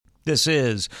This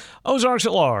is Ozarks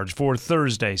at Large for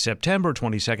Thursday, September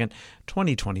 22nd,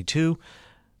 2022.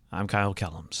 I'm Kyle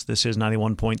Kellums. This is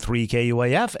 91.3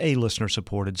 KUAF, a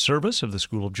listener-supported service of the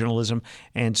School of Journalism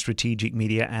and Strategic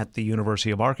Media at the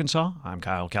University of Arkansas. I'm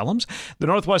Kyle Kellums. The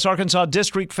Northwest Arkansas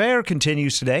District Fair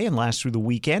continues today and lasts through the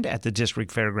weekend at the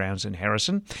District Fairgrounds in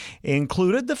Harrison.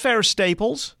 Included the fair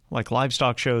staples like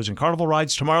livestock shows and carnival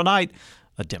rides tomorrow night.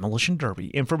 A demolition derby.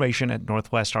 Information at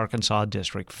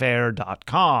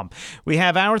northwestarkansasdistrictfair.com. We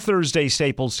have our Thursday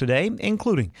staples today,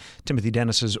 including Timothy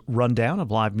Dennis's rundown of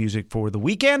live music for the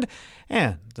weekend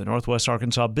and the Northwest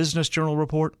Arkansas Business Journal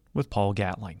report with Paul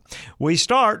Gatling. We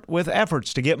start with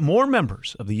efforts to get more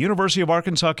members of the University of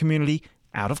Arkansas community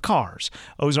out of cars.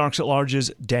 Ozarks at Large's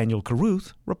Daniel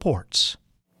Carruth reports.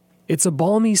 It's a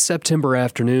balmy September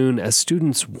afternoon as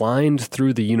students wind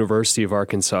through the University of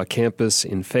Arkansas campus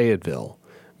in Fayetteville.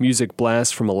 Music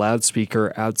blasts from a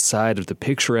loudspeaker outside of the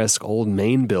picturesque old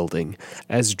main building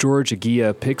as George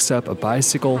Aguia picks up a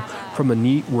bicycle from a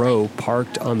neat row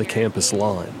parked on the campus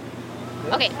lawn.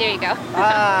 Okay, there you go.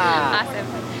 Awesome.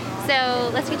 So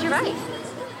let's get your ride.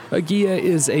 Aguia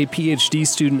is a PhD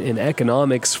student in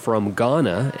economics from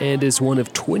Ghana and is one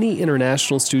of 20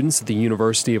 international students at the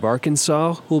University of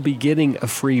Arkansas who will be getting a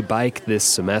free bike this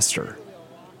semester.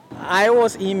 I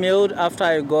was emailed after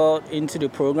I got into the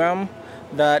program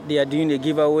that they are doing a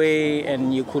giveaway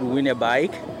and you could win a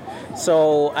bike.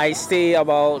 So I stay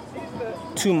about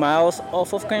 2 miles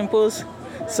off of campus.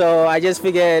 So I just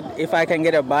figured if I can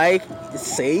get a bike, it's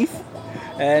safe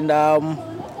and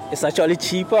it's actually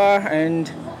cheaper and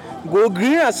go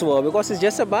green as well because it's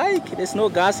just a bike. There's no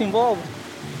gas involved.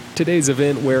 Today's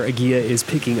event, where Aguia is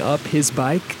picking up his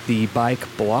bike, the Bike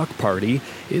Block Party,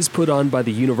 is put on by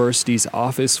the university's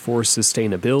Office for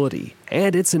Sustainability,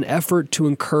 and it's an effort to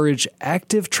encourage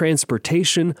active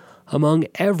transportation among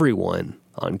everyone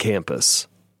on campus.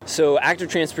 So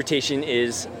active transportation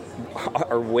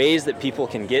are ways that people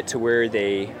can get to where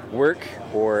they work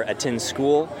or attend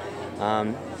school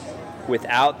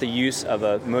without the use of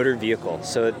a motor vehicle.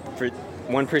 So for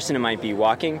one person it might be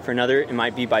walking, for another it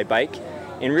might be by bike.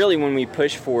 And really, when we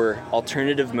push for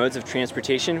alternative modes of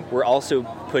transportation, we're also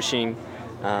pushing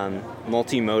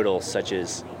multimodal, such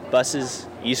as buses,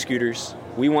 e-scooters.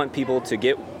 We want people to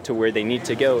get to where they need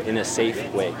to go in a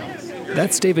safe way.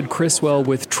 That's David Criswell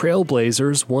with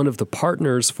Trailblazers, one of the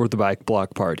partners for the Bike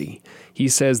Block Party. He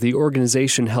says the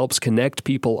organization helps connect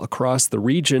people across the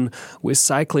region with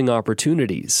cycling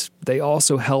opportunities. They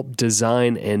also help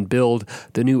design and build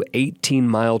the new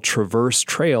 18-mile Traverse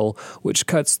Trail, which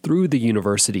cuts through the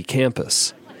university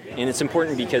campus. And it's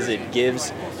important because it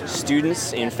gives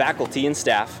students and faculty and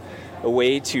staff a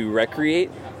way to recreate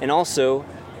and also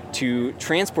to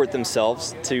transport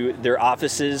themselves to their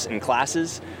offices and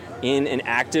classes in an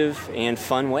active and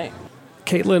fun way.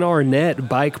 Caitlin Arnett,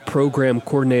 bike program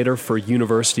coordinator for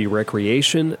University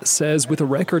Recreation, says with a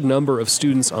record number of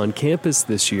students on campus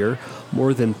this year,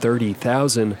 more than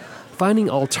 30,000, finding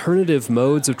alternative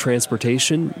modes of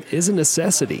transportation is a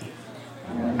necessity.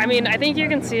 I mean, I think you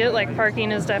can see it, like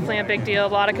parking is definitely a big deal, a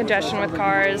lot of congestion with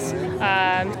cars.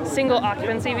 Single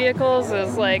occupancy vehicles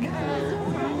is like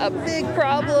a big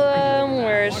problem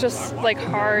where it's just like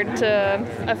hard to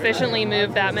efficiently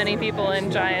move that many people in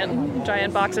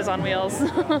giant boxes on wheels.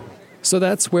 So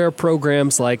that's where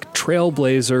programs like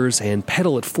Trailblazers and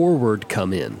Pedal It Forward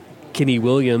come in. Kenny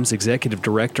Williams, executive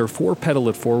director for Pedal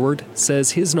It Forward,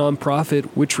 says his nonprofit,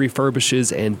 which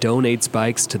refurbishes and donates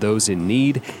bikes to those in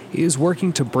need, is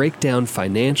working to break down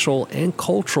financial and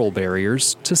cultural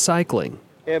barriers to cycling.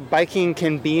 Biking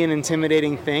can be an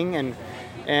intimidating thing,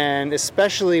 and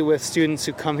especially with students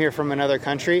who come here from another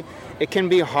country, it can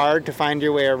be hard to find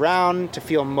your way around, to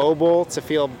feel mobile, to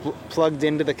feel plugged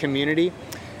into the community.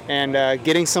 And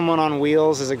getting someone on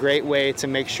wheels is a great way to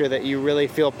make sure that you really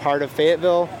feel part of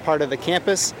Fayetteville, part of the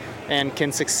campus, and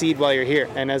can succeed while you're here.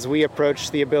 And as we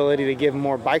approach the ability to give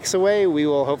more bikes away, we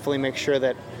will hopefully make sure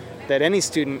that any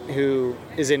student who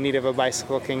is in need of a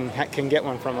bicycle can get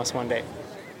one from us one day.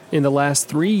 In the last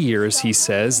 3 years, he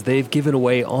says, they've given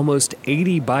away almost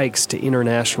 80 bikes to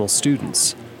international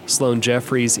students. Sloan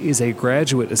Jeffries is a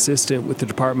graduate assistant with the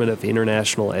Department of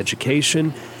International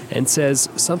Education and says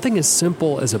something as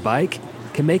simple as a bike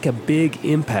can make a big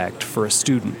impact for a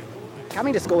student.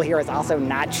 Coming to school here is also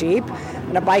not cheap,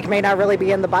 and a bike may not really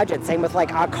be in the budget. Same with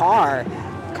like a car.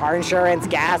 Car insurance,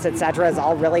 gas, etc. is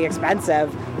all really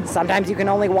expensive. Sometimes you can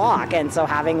only walk, and so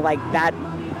having like that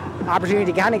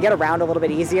opportunity to kind of get around a little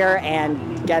bit easier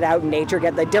and get out in nature,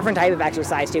 get the different type of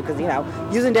exercise too, because, you know,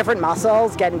 using different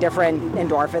muscles, getting different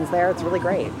endorphins there, it's really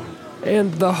great.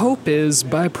 And the hope is,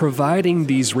 by providing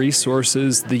these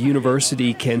resources, the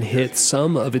university can hit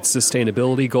some of its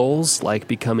sustainability goals, like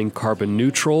becoming carbon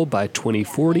neutral by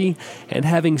 2040 and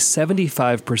having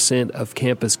 75% of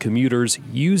campus commuters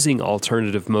using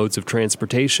alternative modes of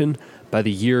transportation by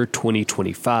the year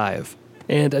 2025.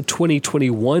 And a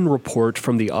 2021 report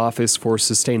from the Office for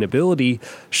Sustainability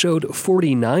showed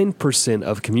 49%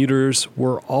 of commuters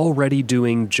were already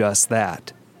doing just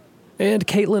that. And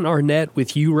Caitlin Arnett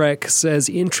with UREC says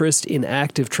interest in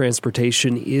active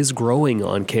transportation is growing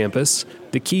on campus.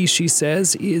 The key, she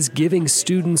says, is giving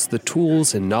students the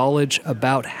tools and knowledge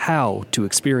about how to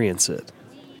experience it.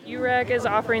 UREC is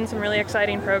offering some really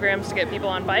exciting programs to get people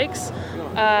on bikes.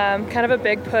 Kind of a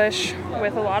big push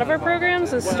with a lot of our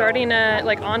programs is starting at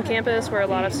on campus where a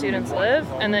lot of students live,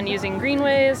 and then using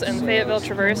greenways and Fayetteville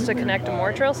Traverse to connect to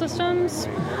more trail systems.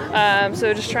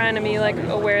 So just trying to be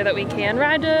aware that we can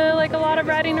ride to a lot of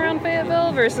riding around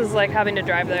Fayetteville versus having to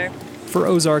drive there. For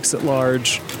Ozarks at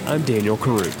Large, I'm Daniel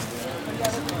Caruth.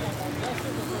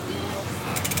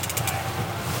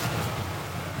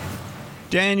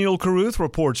 Daniel Caruth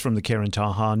reports from the Karen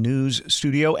Taha News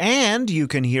Studio, and you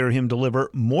can hear him deliver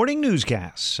morning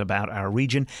newscasts about our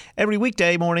region every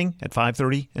weekday morning at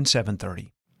 5:30 and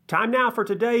 7:30. Time now for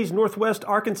today's Northwest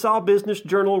Arkansas Business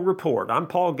Journal report. I'm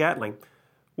Paul Gatling.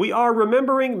 We are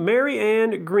remembering Mary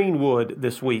Ann Greenwood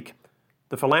this week,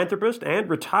 the philanthropist and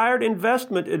retired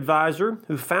investment advisor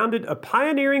who founded a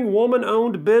pioneering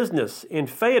woman-owned business in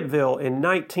Fayetteville in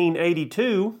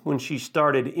 1982 when she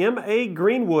started M.A.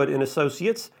 Greenwood &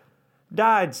 Associates,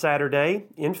 died Saturday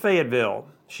in Fayetteville.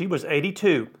 She was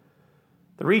 82.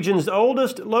 The region's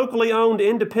oldest locally owned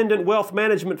independent wealth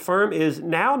management firm is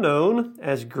now known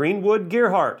as Greenwood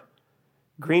Gearhart.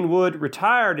 Greenwood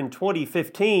retired in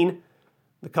 2015,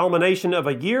 the culmination of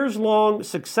a years-long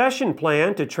succession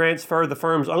plan to transfer the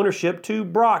firm's ownership to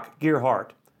Brock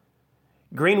Gearhart.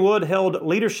 Greenwood held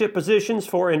leadership positions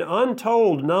for an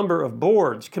untold number of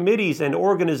boards, committees, and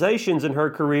organizations in her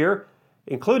career,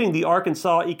 including the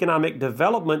Arkansas Economic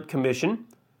Development Commission.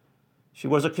 She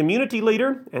was a community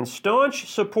leader and staunch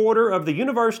supporter of the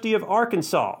University of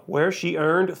Arkansas, where she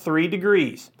earned 3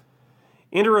 degrees.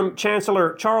 Interim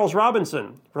Chancellor Charles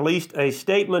Robinson released a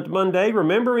statement Monday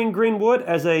remembering Greenwood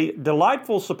as a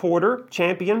delightful supporter,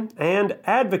 champion, and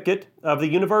advocate of the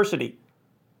university.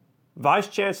 Vice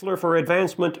Chancellor for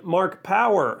Advancement Mark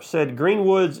Power said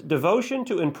Greenwood's devotion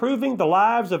to improving the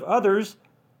lives of others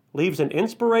leaves an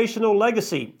inspirational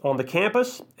legacy on the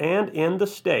campus and in the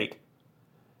state.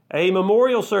 A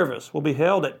memorial service will be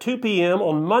held at 2 p.m.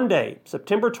 on Monday,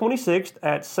 September 26th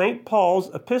at St.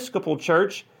 Paul's Episcopal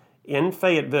Church in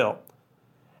Fayetteville.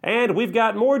 And we've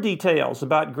got more details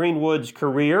about Greenwood's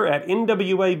career at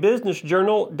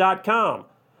nwabusinessjournal.com.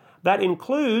 That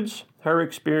includes her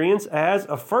experience as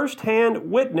a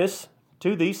first-hand witness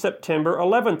to the September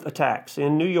 11th attacks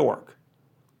in New York.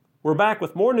 We're back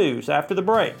with more news after the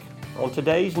break on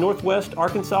today's Northwest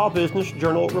Arkansas Business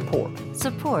Journal Report.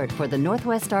 Support for the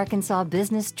Northwest Arkansas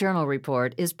Business Journal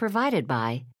Report is provided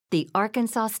by the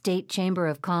Arkansas State Chamber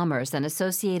of Commerce and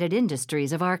Associated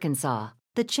Industries of Arkansas.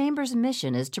 The Chamber's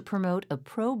mission is to promote a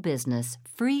pro-business,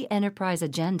 free enterprise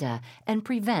agenda and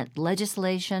prevent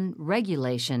legislation,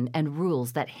 regulation, and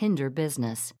rules that hinder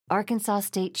business.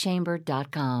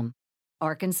 ArkansasStateChamber.com.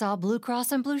 Arkansas Blue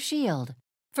Cross and Blue Shield.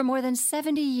 For more than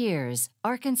 70 years,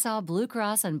 Arkansas Blue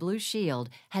Cross and Blue Shield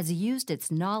has used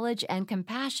its knowledge and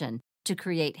compassion to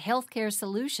create healthcare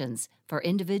solutions for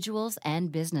individuals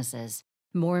and businesses.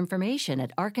 More information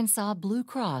at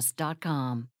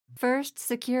ArkansasBlueCross.com. First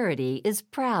Security is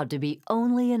proud to be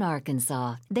only in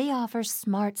Arkansas. They offer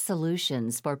smart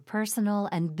solutions for personal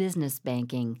and business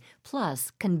banking,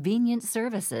 plus convenient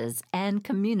services and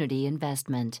community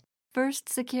investment. First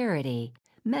Security,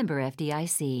 member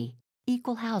FDIC,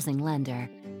 equal housing lender.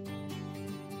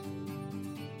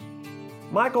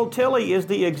 Michael Tilley is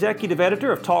the executive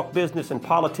editor of Talk Business and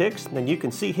Politics, and you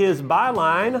can see his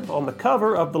byline on the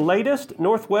cover of the latest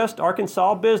Northwest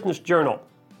Arkansas Business Journal.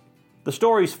 The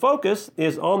story's focus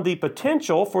is on the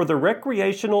potential for the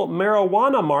recreational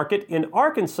marijuana market in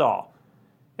Arkansas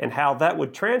and how that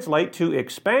would translate to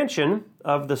expansion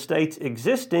of the state's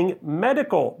existing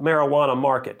medical marijuana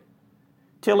market.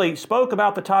 Tilley spoke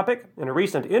about the topic in a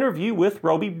recent interview with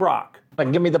Roby Brock.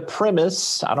 Give me the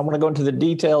premise. I don't want to go into the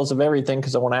details of everything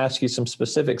because I want to ask you some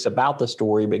specifics about the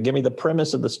story, but give me the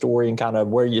premise of the story and kind of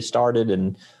where you started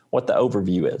and what the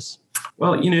overview is.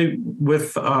 Well,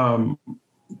 with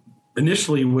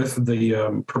initially with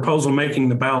the proposal making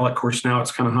the ballot, of course, now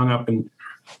it's kind of hung up in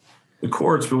the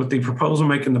courts, but with the proposal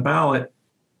making the ballot,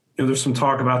 there's some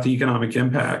talk about the economic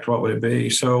impact. What would it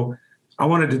be? So I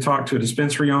wanted to talk to a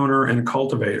dispensary owner and a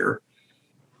cultivator,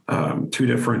 two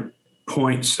different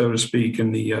points, so to speak,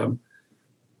 in the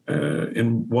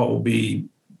in what will be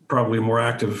probably a more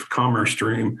active commerce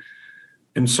stream.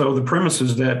 And so the premise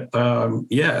is that,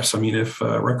 yes, I mean, if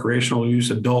recreational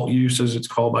use, adult use, as it's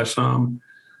called by some,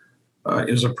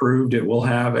 is approved, it will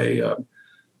have a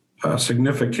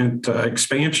significant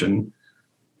expansion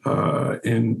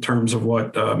in terms of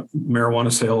what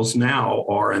marijuana sales now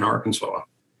are in Arkansas.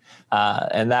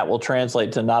 And that will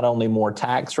translate to not only more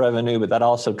tax revenue, but that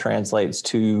also translates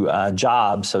to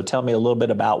jobs. So tell me a little bit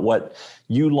about what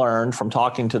you learned from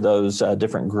talking to those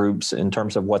different groups in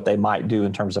terms of what they might do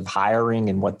in terms of hiring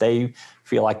and what they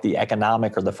feel like the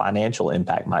economic or the financial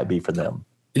impact might be for them.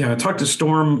 Yeah, I talked to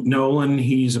Storm Nolan.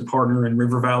 He's a partner in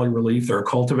River Valley Relief. They're a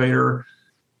cultivator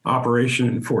operation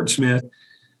in Fort Smith.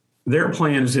 Their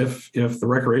plan is if the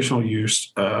recreational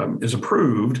use is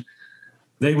approved,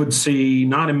 they would see,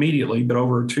 not immediately, but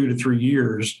over 2 to 3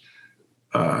 years,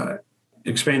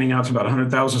 expanding out to about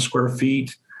 100,000 square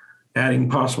feet, adding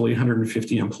possibly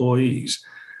 150 employees.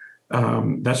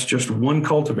 That's just one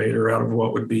cultivator out of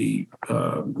what would be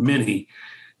many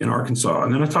in Arkansas.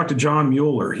 And then I talked to John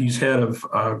Mueller. He's head of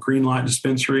Greenlight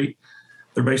Dispensary.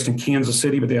 They're based in Kansas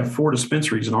City, but they have 4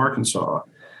 dispensaries in Arkansas.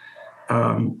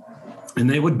 And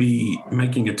they would be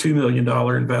making a $2 million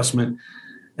investment,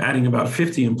 adding about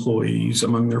 50 employees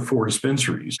among their 4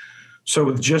 dispensaries. So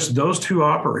with just those 2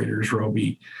 operators,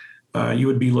 Roby, you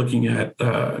would be looking at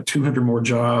 200 more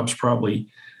jobs, probably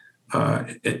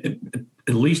at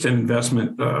least an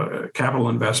investment, capital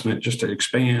investment, just to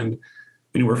expand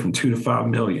anywhere from 2 to 5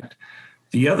 million.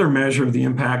 The other measure of the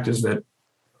impact is that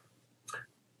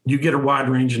you get a wide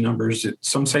range of numbers.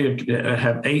 Some say it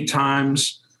have 8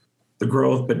 times the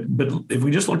growth, but if we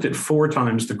just looked at 4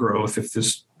 times the growth, if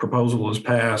this proposal is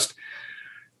passed,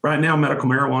 right now medical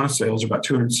marijuana sales are about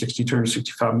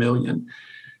 265 million.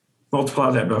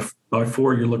 Multiply that by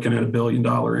 4, you're looking at $1 billion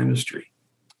industry.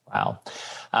 Wow.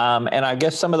 And I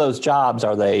guess some of those jobs,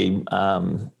 are they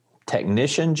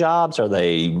technician jobs? Are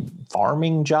they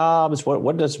farming jobs?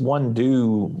 What does one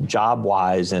do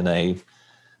job-wise in a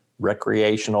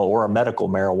recreational or a medical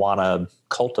marijuana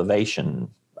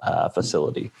cultivation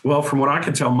facility? Well, from what I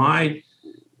can tell, my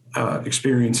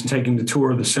experience in taking the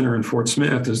tour of the center in Fort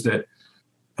Smith is that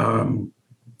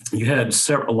you had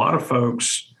a lot of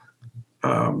folks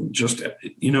just,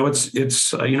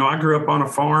 I grew up on a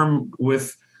farm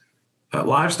with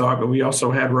livestock, but we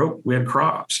also had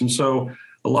crops. And so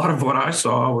a lot of what I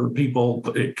saw were people,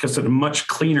 because in a much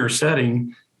cleaner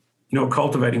setting,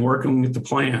 cultivating, working with the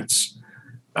plants.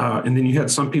 And then you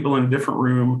had some people in a different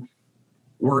room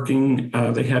working.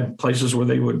 They had places where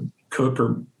they would cook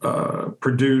or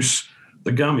produce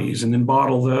the gummies and then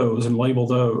bottle those and label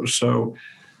those. So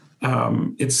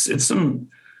it's some,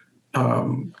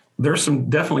 there's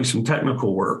definitely some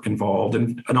technical work involved.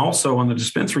 And also on the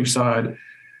dispensary side,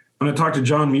 when I talked to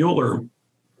John Mueller,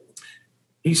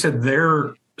 he said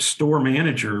their store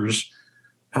managers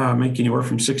make anywhere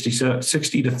from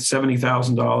 $60,000 to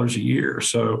 $70,000 a year.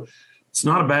 So it's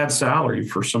not a bad salary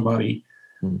for somebody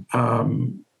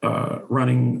running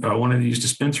one of these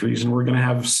dispensaries. And we're going to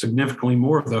have significantly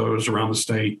more of those around the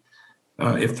state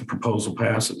if the proposal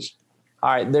passes. All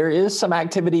right. There is some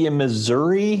activity in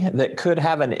Missouri that could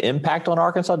have an impact on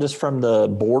Arkansas just from the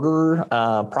border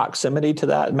proximity to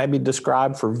that. Maybe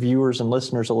describe for viewers and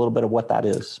listeners a little bit of what that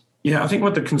is. Yeah, I think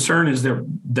what the concern is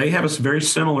they have a very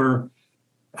similar,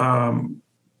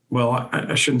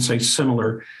 I shouldn't say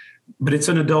similar, but it's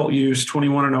an adult use,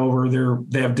 21 and over.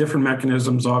 They have different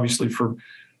mechanisms, obviously, for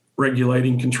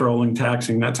regulating, controlling,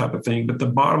 taxing, that type of thing. But the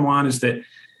bottom line is that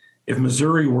if the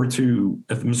Missouri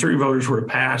voters were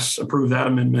to approve that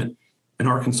amendment, and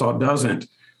Arkansas doesn't,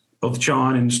 both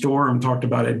John and Storm talked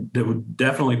about it, there would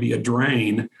definitely be a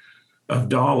drain of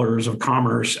dollars of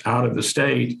commerce out of the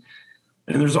state.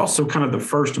 And there's also kind of the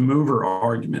first mover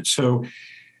argument. So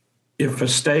if a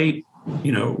state,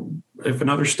 if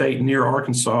another state near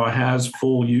Arkansas has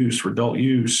full use for adult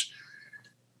use,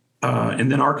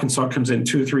 and then Arkansas comes in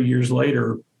 2 or 3 years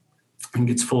later and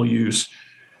gets full use,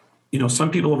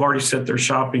 some people have already set their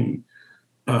shopping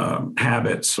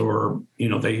habits, or,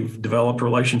 they've developed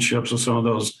relationships with some of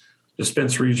those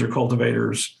dispensaries or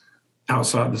cultivators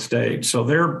outside the state. So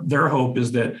their hope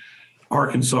is that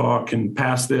Arkansas can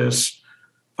pass this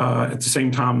at the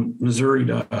same time Missouri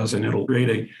does, and it'll create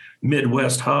a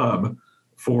Midwest hub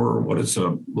for what is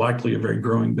likely a very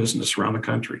growing business around the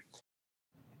country.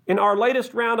 In our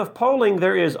latest round of polling,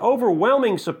 there is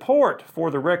overwhelming support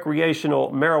for the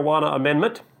recreational marijuana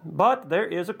amendment, but there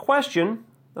is a question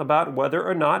about whether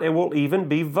or not it will even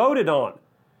be voted on.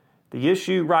 The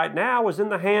issue right now is in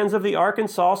the hands of the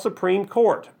Arkansas Supreme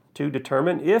Court to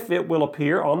determine if it will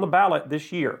appear on the ballot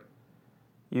this year.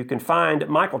 You can find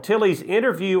Michael Tilley's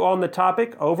interview on the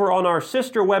topic over on our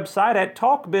sister website at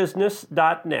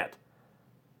talkbusiness.net.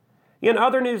 In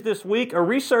other news this week, a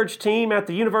research team at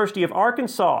the University of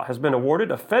Arkansas has been awarded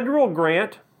a federal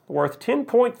grant worth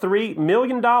 $10.3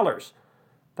 million.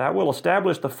 That will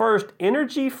establish the first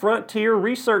Energy Frontier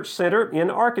Research Center in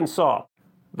Arkansas.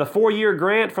 The 4-year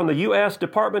grant from the U.S.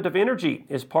 Department of Energy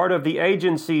is part of the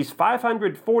agency's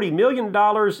 $540 million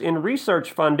in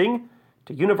research funding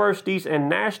to universities and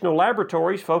national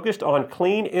laboratories focused on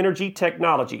clean energy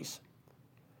technologies.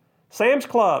 Sam's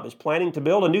Club is planning to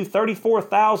build a new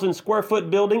 34,000 square foot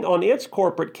building on its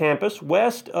corporate campus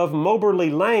west of Moberly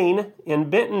Lane in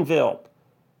Bentonville.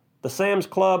 The Sam's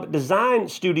Club Design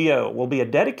Studio will be a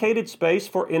dedicated space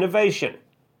for innovation.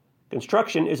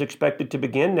 Construction is expected to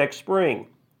begin next spring.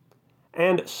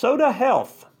 And Soda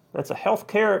Health, that's a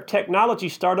healthcare technology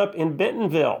startup in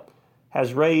Bentonville,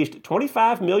 has raised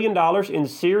 $25 million in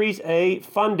Series A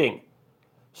funding.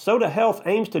 Soda Health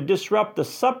aims to disrupt the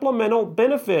supplemental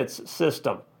benefits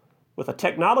system with a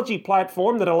technology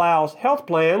platform that allows health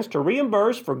plans to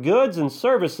reimburse for goods and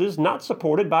services not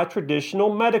supported by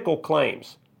traditional medical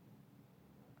claims.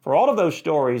 For all of those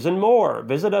stories and more,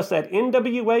 visit us at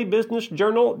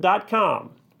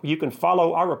nwabusinessjournal.com, where you can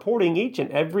follow our reporting each and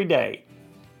every day.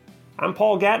 I'm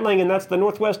Paul Gatling, and that's the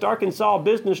Northwest Arkansas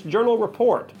Business Journal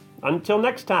Report. Until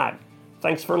next time,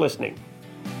 thanks for listening.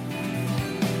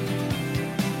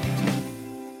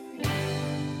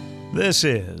 This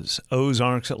is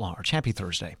Ozarks at Large. Happy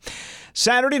Thursday.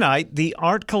 Saturday night, the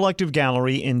Art Collective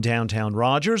Gallery in downtown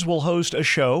Rogers will host a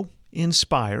show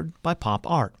inspired by pop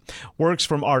art. Works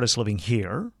from artists living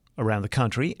here, around the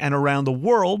country, and around the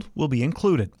world will be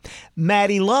included.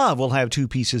 Maddie Love will have 2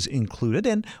 pieces included,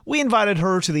 and we invited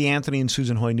her to the Anthony and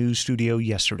Susan Hoy News studio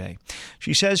yesterday.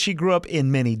 She says she grew up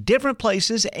in many different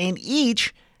places, and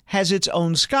each has its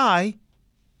own sky,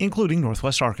 including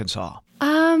Northwest Arkansas.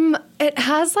 It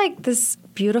has like this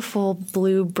beautiful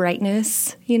blue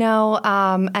brightness,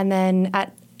 and then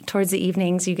towards the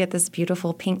evenings you get this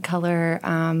beautiful pink color,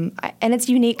 and it's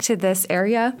unique to this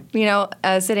area.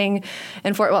 Sitting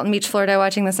in Fort Walton Beach, Florida,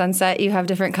 watching the sunset, you have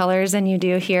different colors than you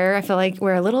do here. I feel like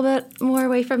we're a little bit more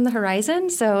away from the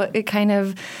horizon, so it kind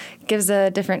of gives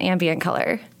a different ambient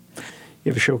color. You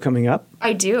have a show coming up?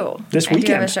 I do. This weekend? I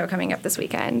do have a show coming up this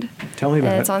weekend. Tell me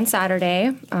about it. It's on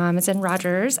Saturday. It's in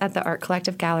Rogers at the Art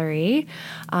Collective Gallery.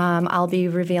 I'll be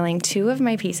revealing 2 of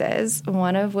my pieces,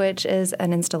 one of which is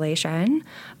an installation.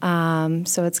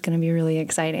 So it's going to be really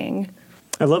exciting.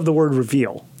 I love the word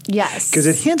reveal. Yes. Because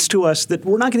it hints to us that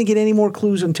we're not going to get any more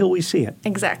clues until we see it.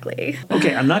 Exactly.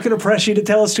 Okay, I'm not going to press you to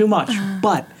tell us too much,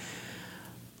 but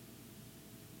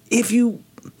if you...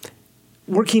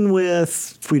 working with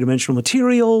three-dimensional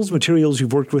materials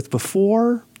you've worked with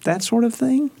before, that sort of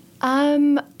thing?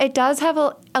 It does have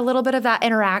a little bit of that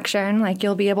interaction. Like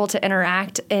you'll be able to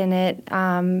interact in it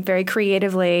very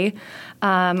creatively.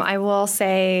 I will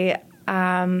say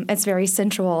it's very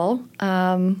sensual,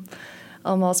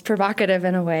 almost provocative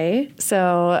in a way.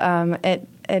 So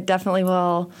it definitely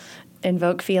will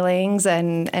invoke feelings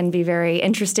and be very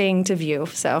interesting to view.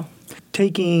 So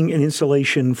taking an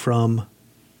installation from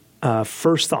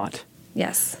first thought,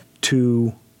 yes,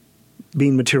 to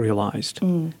being materialized,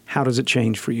 how does it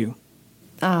change for you?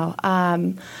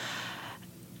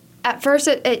 At first,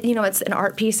 it's an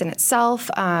art piece in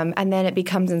itself, and then it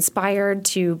becomes inspired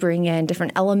to bring in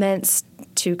different elements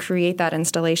to create that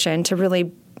installation, to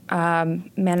really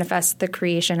manifest the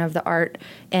creation of the art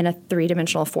in a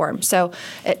 3-dimensional form. So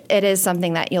it is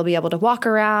something that you'll be able to walk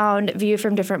around, view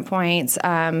from different points,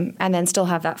 and then still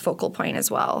have that focal point as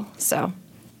well. So,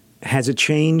 has it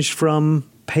changed from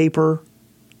paper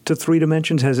to 3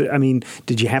 dimensions?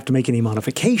 Did you have to make any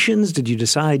modifications? Did you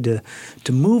decide to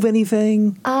move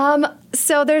anything?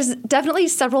 So there's definitely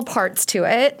several parts to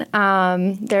it.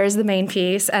 There's the main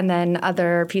piece and then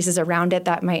other pieces around it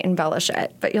that might embellish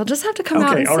it. But you'll just have to come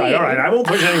out and see. Okay, all right. I won't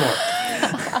push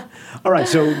anymore. All right,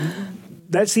 so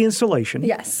that's the installation.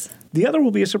 Yes. The other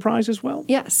will be a surprise as well?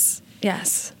 Yes.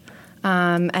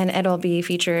 And it'll be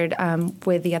featured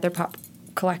with the other pop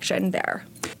collection there.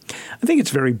 I think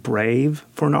it's very brave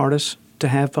for an artist to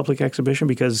have public exhibition,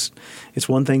 because it's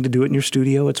one thing to do it in your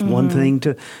studio. It's one thing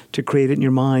to create it in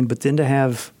your mind, but then to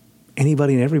have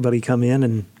anybody and everybody come in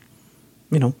and,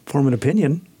 form an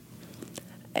opinion.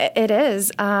 It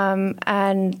is.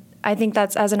 And I think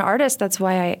that's, as an artist, that's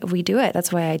why we do it.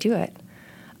 That's why I do it.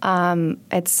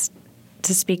 It's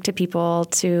to speak to people,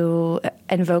 to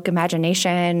invoke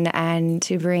imagination, and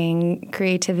to bring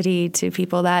creativity to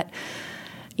people that,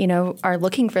 are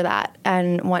looking for that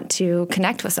and want to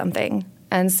connect with something.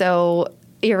 And so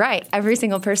you're right. Every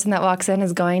single person that walks in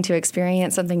is going to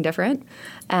experience something different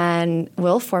and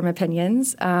will form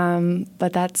opinions.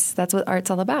 But that's what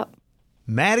art's all about.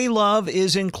 Maddie Love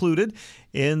is included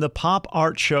in the pop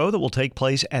art show that will take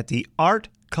place at the Art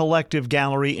Collective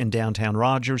Gallery in downtown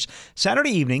Rogers Saturday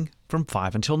evening from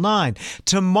 5 until 9.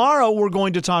 Tomorrow, we're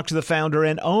going to talk to the founder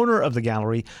and owner of the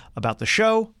gallery about the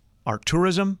show, art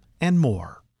tourism, and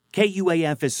more.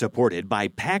 KUAF is supported by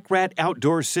Pack Rat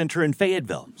Outdoor Center in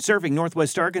Fayetteville, serving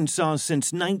Northwest Arkansas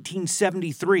since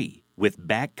 1973, with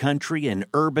backcountry and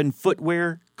urban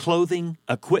footwear, clothing,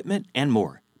 equipment, and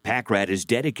more. Pack Rat is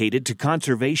dedicated to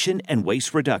conservation and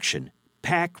waste reduction.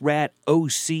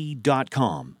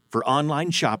 PackRatOC.com for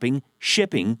online shopping,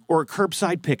 shipping, or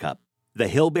curbside pickup. The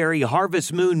Hillberry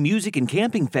Harvest Moon Music and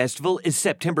Camping Festival is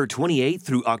September 28th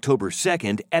through October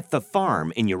 2nd at The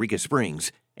Farm in Eureka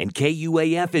Springs. And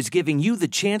KUAF is giving you the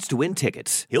chance to win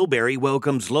tickets. Hillberry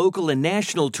welcomes local and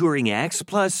national touring acts,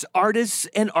 plus artists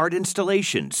and art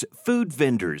installations, food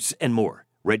vendors, and more.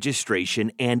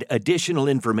 Registration and additional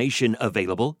information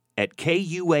available at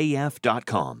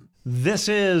KUAF.com. This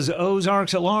is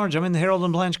Ozarks at Large. I'm in the Harold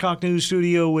and Blanchcock News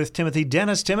Studio with Timothy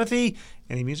Dennis. Timothy,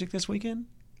 any music this weekend?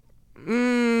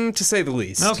 To say the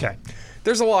least. Okay.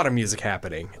 There's a lot of music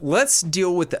happening. Let's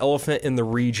deal with the elephant in the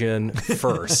region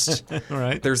first. All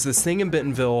right. There's this thing in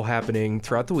Bentonville happening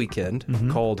throughout the weekend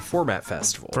called Format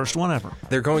Festival. First one ever.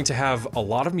 They're going to have a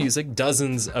lot of music,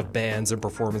 dozens of bands and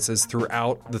performances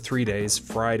throughout the 3 days,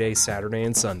 Friday, Saturday,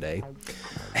 and Sunday.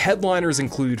 Headliners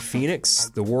include Phoenix,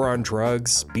 The War on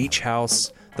Drugs, Beach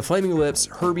House, The Flaming Lips,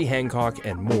 Herbie Hancock,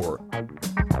 and more.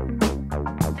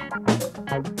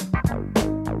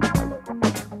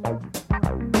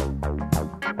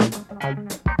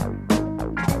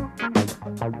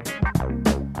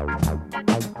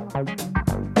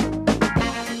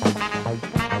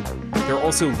 There are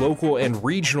also local and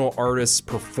regional artists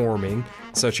performing,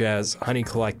 such as Honey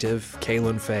Collective,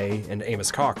 Kaylin Faye, and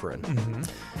Amos Cochran.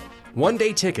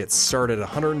 One-day tickets start at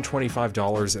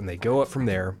 $125 and they go up from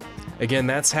there. Again,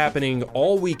 that's happening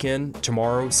all weekend,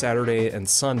 tomorrow, Saturday, and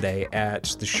Sunday at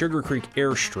the Sugar Creek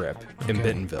Airstrip in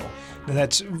Bentonville. Now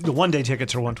that's the one-day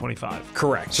tickets are $125.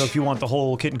 Correct. So if you want the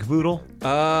whole kit and caboodle,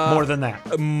 more than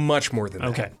that. Much more than that.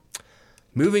 Okay.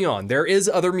 Moving on, there is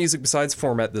other music besides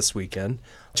Format this weekend.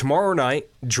 Tomorrow night,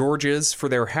 George's, for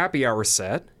their happy hour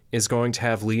set, is going to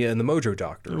have Leah and the Mojo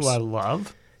Doctors. Who I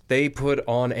love. They put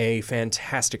on a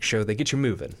fantastic show. They get you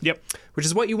moving. Yep. Which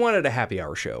is what you want at a happy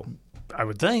hour show. I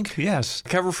would think, yes.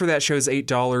 Cover for that show is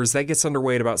 $8. That gets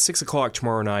underway at about 6 o'clock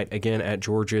tomorrow night, again at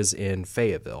George's in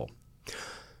Fayetteville.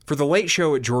 For the late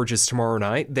show at George's tomorrow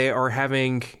night, they are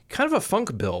having kind of a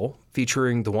funk bill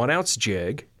featuring the 1 Ounce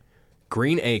Jig,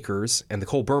 Green Acres, and the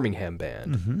Cole Birmingham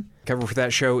Band. Cover for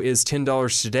that show is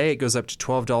 $10 today. It goes up to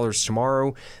 $12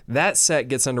 tomorrow. That set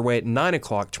gets underway at 9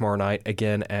 o'clock tomorrow night,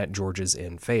 again at George's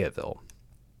in Fayetteville.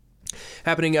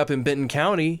 Happening up in Benton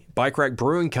County, Bike Rack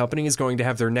Brewing Company is going to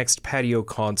have their next patio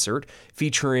concert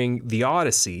featuring The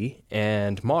Odyssey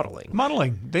and modeling.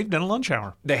 Modeling. They've done a lunch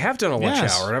hour. They have done a lunch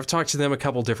hour, and I've talked to them a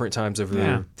couple different times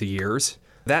over the years.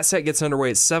 That set gets underway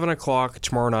at 7 o'clock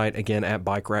tomorrow night, again at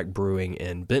Bike Rack Brewing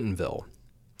in Bentonville.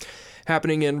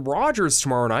 Happening in Rogers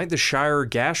tomorrow night, the Shire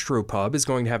Gastropub is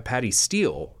going to have Patty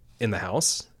Steele in the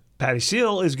house. Patty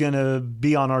Steele is going to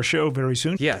be on our show very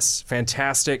soon. Yes,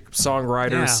 fantastic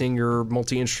songwriter, singer,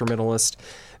 multi-instrumentalist.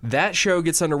 That show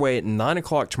gets underway at 9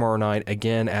 o'clock tomorrow night,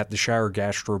 again at the Shire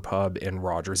Gastropub in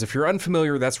Rogers. If you're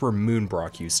unfamiliar, that's where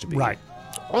Moonbrook used to be. Right.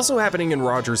 Also happening in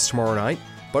Rogers tomorrow night,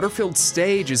 Butterfield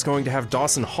Stage is going to have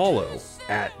Dawson Hollow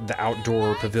at the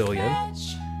Outdoor Pavilion.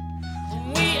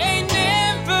 We ain't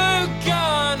never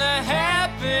gonna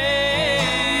happen.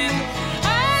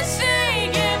 I say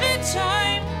give it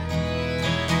time.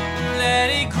 Let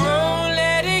it grow,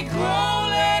 let it grow,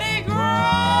 let it grow.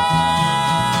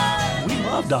 We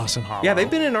love Dawson Hollow. Yeah,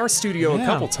 they've been in our studio a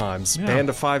couple times. Yeah. Band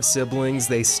of 5 siblings.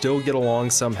 They still get along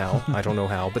somehow. I don't know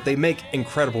how, but they make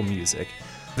incredible music.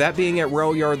 That being at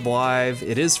Rail Yard Live,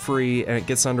 it is free, and it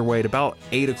gets underway at about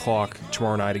 8 o'clock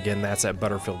tomorrow night. Again, that's at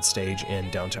Butterfield Stage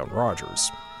in downtown Rogers.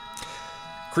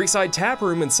 Creekside Tap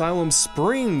Room in Siloam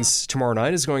Springs tomorrow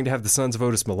night is going to have the Sons of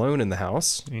Otis Malone in the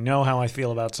house. You know how I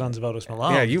feel about Sons of Otis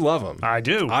Malone. Yeah, you love them. I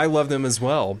do. I love them as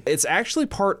well. It's actually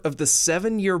part of the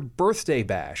 7-year birthday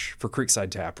bash for Creekside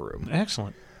Tap Room.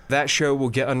 Excellent. That show will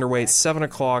get underway at 7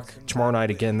 o'clock tomorrow night.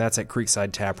 Again, that's at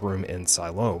Creekside Tap Room in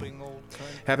Siloam.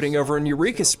 Happening over in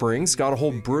Eureka Springs, Got a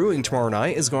Hold Brewing tomorrow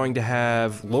night is going to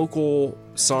have local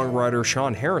songwriter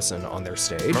Sean Harrison on their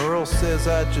stage. Merle says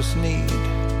I just need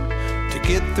to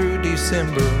get through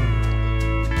December.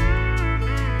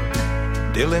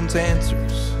 Dylan's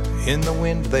answers, in the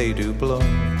wind they do blow.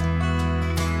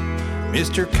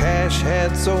 Mr. Cash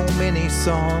had so many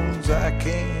songs I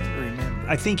can't remember.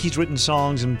 I think he's written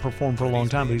songs and performed for a long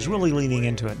time, but he's really leaning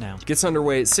into it now. Gets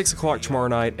underway at 6 o'clock tomorrow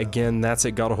night. Again, that's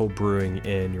at Got a Hold Brewing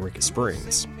in Eureka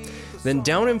Springs. Then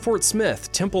down in Fort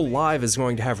Smith, Temple Live is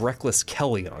going to have Reckless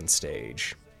Kelly on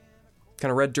stage.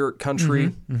 Kind of red dirt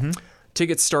country.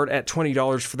 Tickets start at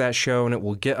 $20 for that show, and it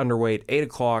will get underway at 8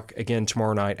 o'clock again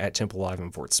tomorrow night at Temple Live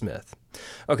in Fort Smith.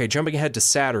 Okay, jumping ahead to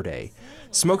Saturday.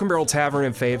 Smoke and Barrel Tavern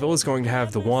in Fayetteville is going to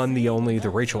have the one, the only, the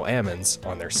Rachel Ammons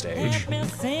on their stage. Help me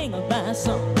sing about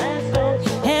song.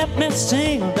 Help me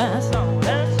sing about song.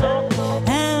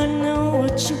 I know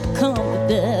what you come to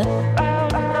do. I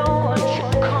know what you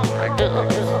come to do.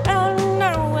 I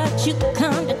know what you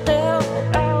come to do.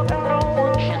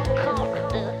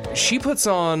 She puts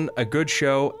on a good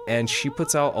show, and she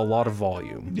puts out a lot of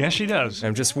volume. Yes, she does.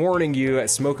 I'm just warning you, at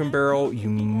Smoke and Barrel, you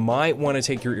might want to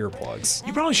take your earplugs.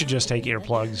 You probably should just take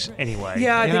earplugs anyway.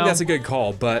 Yeah, I think that's a good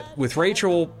call, but with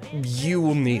Rachel, you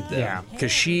will need them. Yeah.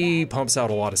 Because she pumps out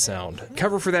a lot of sound.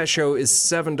 Cover for that show is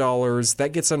 $7.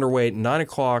 That gets underway at 9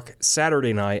 o'clock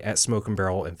Saturday night at Smoke and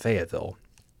Barrel in Fayetteville.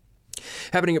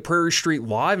 Happening at Prairie Street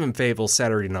Live in Fayetteville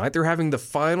Saturday night, they're having the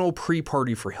final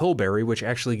pre-party for Hillberry, which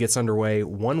actually gets underway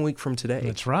 1 week from today.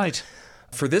 That's right.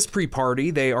 For this pre-party,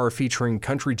 they are featuring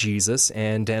Country Jesus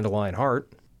and Dandelion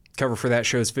Heart. Cover for that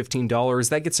show is $15.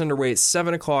 That gets underway at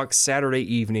 7 o'clock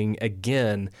Saturday evening,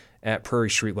 again at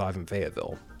Prairie Street Live in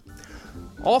Fayetteville.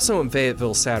 Also in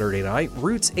Fayetteville Saturday night,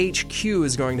 Roots HQ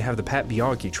is going to have the Pat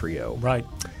Bianchi Trio. Right.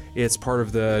 It's part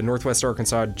of the Northwest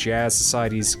Arkansas Jazz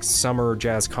Society's Summer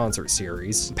Jazz Concert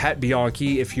Series. Pat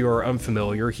Bianchi, if you are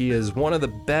unfamiliar, he is one of the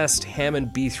best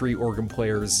Hammond B3 organ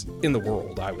players in the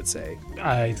world, I would say.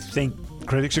 I think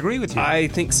critics agree with you. I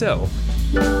think so.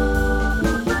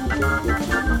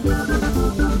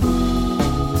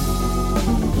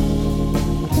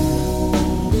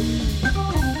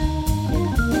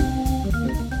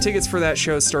 Tickets for that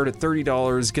show start at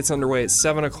 $30, gets underway at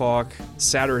 7 o'clock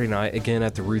Saturday night, again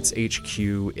at the Roots HQ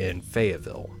in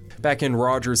Fayetteville. Back in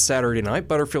Rogers Saturday night,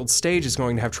 Butterfield Stage is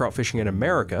going to have Trout Fishing in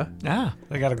America. Ah,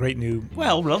 they got a great new,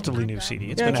 relatively new CD.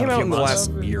 It came out in the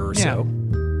last year or so.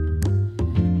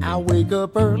 I wake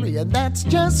up early and that's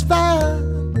just fine.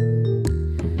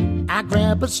 I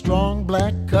grab a strong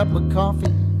black cup of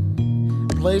coffee,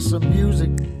 play some music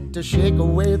to shake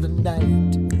away the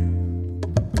night.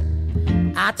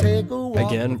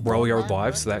 Again, Royal Yard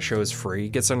Live, so that show is free.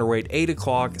 Gets underway at 8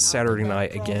 o'clock Saturday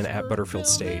night, again at Butterfield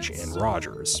Stage in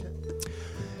Rogers.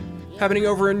 Happening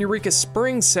over in Eureka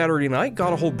Springs Saturday night,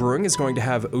 Got a Hold Brewing is going to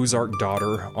have Ozark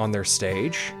Daughter on their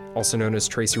stage, also known as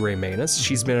Tracy Ray Manus.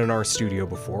 She's been in our studio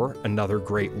before, another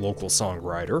great local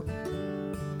songwriter.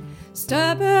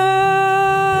 Stubborn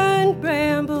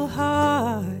bramble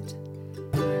heart,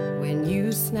 when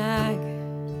you snag,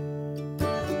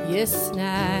 you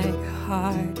snag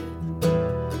hard.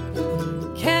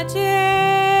 Catching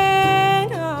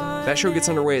on. That show gets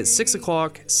underway at 6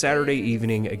 o'clock Saturday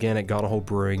evening, again at Got a Hold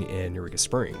Brewing in Eureka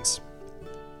Springs.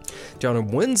 Down in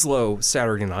Winslow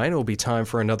Saturday night, it'll be time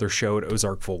for another show at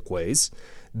Ozark Folkways.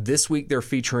 This week they're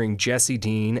featuring Jesse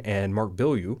Dean and Mark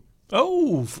Bilyeu.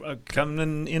 Oh,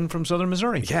 coming in from southern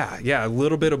Missouri. Yeah, a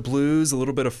little bit of blues, a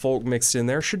little bit of folk mixed in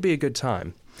there. Should be a good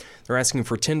time. They're asking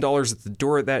for $10 at the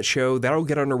door at that show. That'll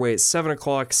get underway at 7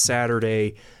 o'clock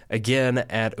Saturday, again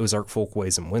at Ozark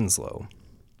Folkways in Winslow.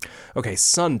 Okay,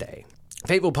 Sunday.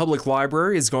 Fayetteville Public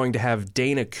Library is going to have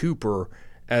Dana Cooper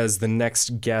as the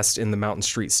next guest in the Mountain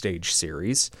Street Stage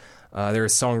series. They're a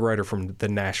songwriter from the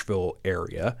Nashville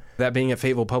area. That being at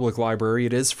Fayetteville Public Library,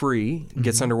 it is free. It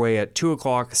gets underway at 2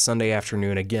 o'clock Sunday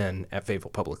afternoon, again at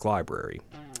Fayetteville Public Library.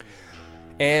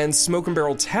 And Smoke and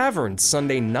Barrel Tavern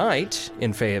Sunday night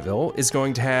in Fayetteville is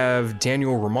going to have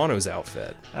Daniel Romano's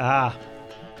outfit. Ah,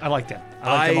 I like them.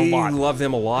 I like them a lot. Love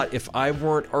them a lot. If I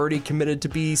weren't already committed to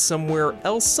be somewhere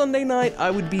else Sunday night, I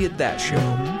would be at that show.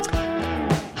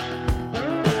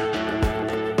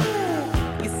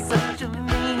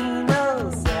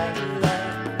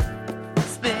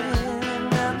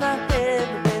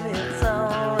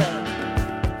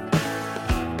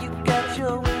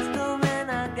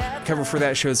 Cover for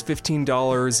that show is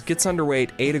 $15. Gets underway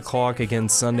at 8 o'clock again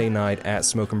Sunday night at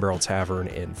Smoke and Barrel Tavern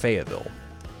in Fayetteville.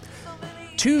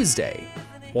 Tuesday,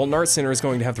 Walton Arts Center is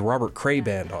going to have the Robert Cray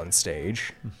Band on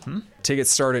stage.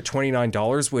 Tickets start at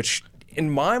 $29, which in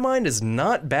my mind is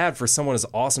not bad for someone as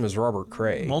awesome as Robert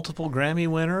Cray. Multiple Grammy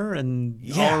winner and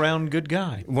all-around good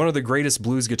guy. One of the greatest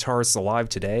blues guitarists alive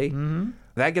today.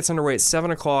 That gets underway at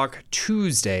 7 o'clock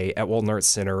Tuesday at Walton Arts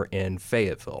Center in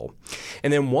Fayetteville.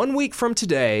 And then 1 week from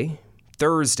today,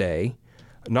 Thursday,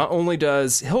 Not only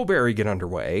does Hillberry get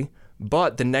underway,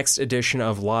 but the next edition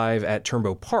of Live at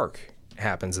Turnbow Park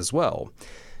happens as well.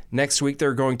 Next week,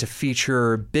 they're going to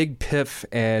feature Big Piff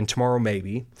and Tomorrow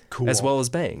Maybe, as well as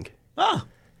Bang.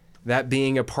 That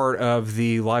being a part of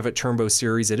the Live at Turnbow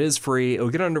series, it is free. It'll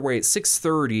get underway at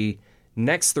 6:30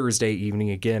 next Thursday evening,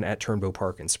 again at Turnbow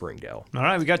Park in Springdale. All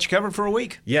right, we got you covered for a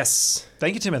week. Yes.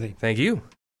 Thank you, Timothy. Thank you.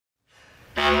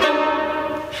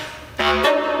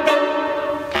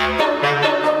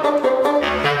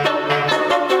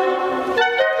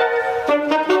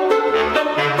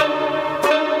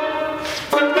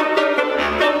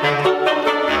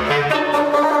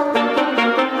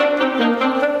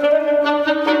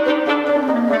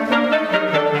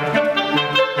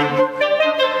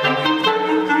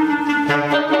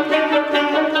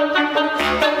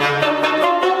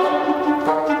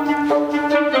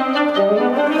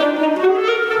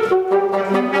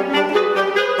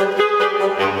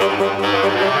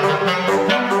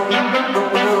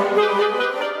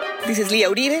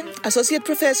 Associate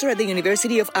Professor at the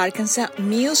University of Arkansas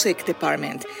Music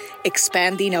Department,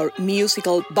 expanding our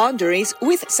musical boundaries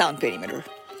with Sound Perimeter.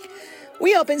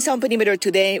 We open Sound Perimeter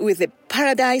today with the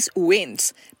Paradise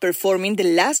Winds, performing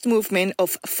the last movement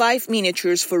of 5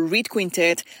 miniatures for reed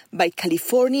quintet by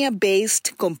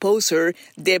California-based composer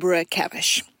Deborah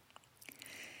Kavash.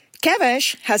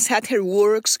 Kavash has had her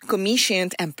works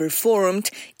commissioned and performed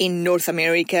in North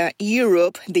America,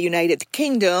 Europe, the United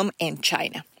Kingdom, and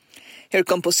China. Her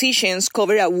compositions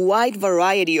cover a wide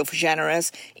variety of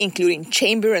genres, including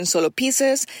chamber and solo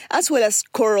pieces, as well as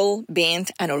choral,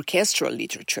 band, and orchestral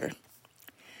literature.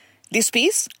 This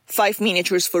piece, 5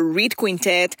 miniatures for reed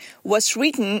quintet, was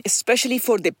written especially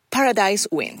for the Paradise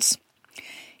Winds.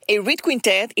 A reed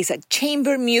quintet is a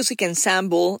chamber music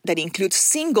ensemble that includes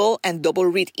single and double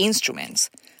reed instruments: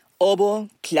 oboe,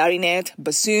 clarinet,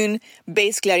 bassoon,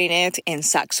 bass clarinet, and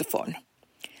saxophone.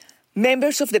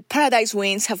 Members of the Paradise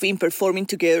Winds have been performing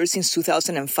together since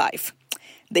 2005.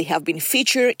 They have been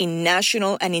featured in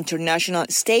national and international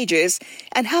stages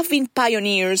and have been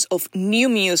pioneers of new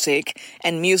music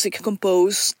and music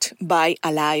composed by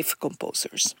alive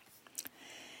composers.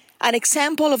 An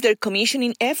example of their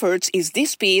commissioning efforts is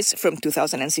this piece from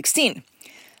 2016.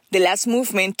 The last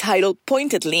movement, titled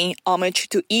pointedly Homage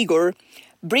to Igor,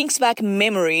 brings back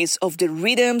memories of the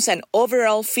rhythms and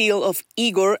overall feel of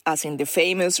Igor, as in the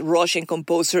famous Russian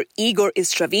composer Igor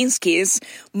Stravinsky's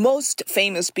most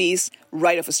famous piece,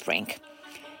 Rite of Spring.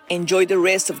 Enjoy the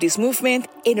rest of this movement,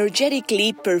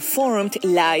 energetically performed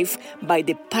live by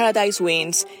the Paradise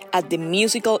Winds at the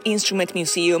Musical Instrument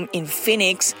Museum in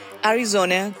Phoenix,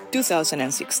 Arizona,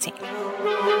 2016.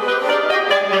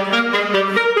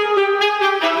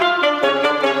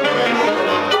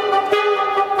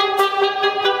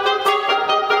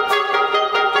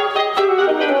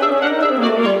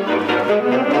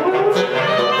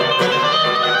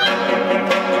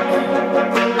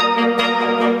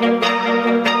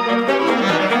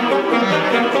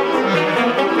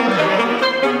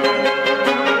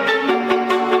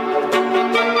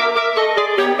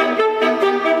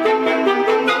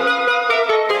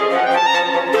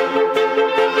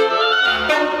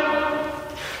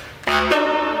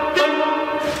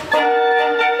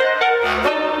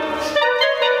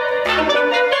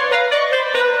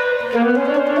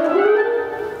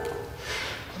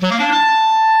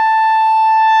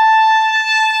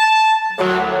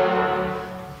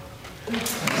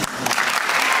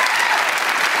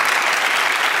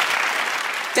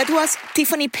 That was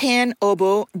Tiffany Penn,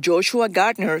 oboe, Joshua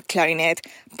Gardner, clarinet,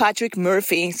 Patrick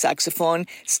Murphy, saxophone,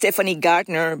 Stephanie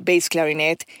Gardner, bass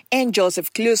clarinet, and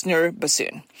Joseph Klusner,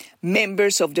 bassoon,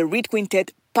 members of the reed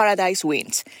quintet Paradise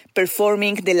Winds,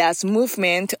 performing the last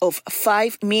movement of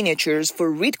 5 miniatures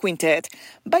for reed quintet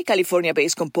by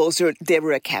California-based composer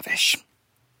Deborah Kavash.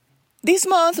 This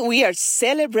month, we are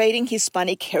celebrating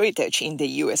Hispanic heritage in the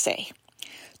USA.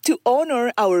 To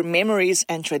honor our memories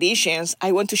and traditions,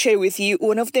 I want to share with you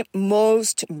one of the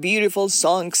most beautiful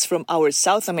songs from our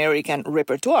South American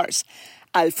repertoires,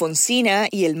 Alfonsina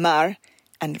y el Mar,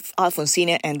 and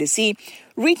Alfonsina and the Sea,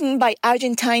 written by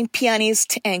Argentine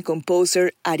pianist and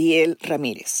composer Ariel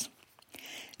Ramírez.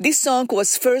 This song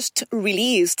was first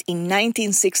released in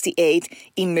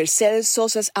 1968 in Mercedes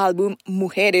Sosa's album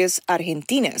Mujeres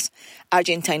Argentinas,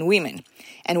 Argentine Women,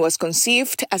 and was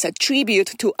conceived as a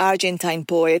tribute to Argentine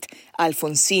poet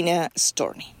Alfonsina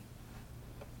Storni.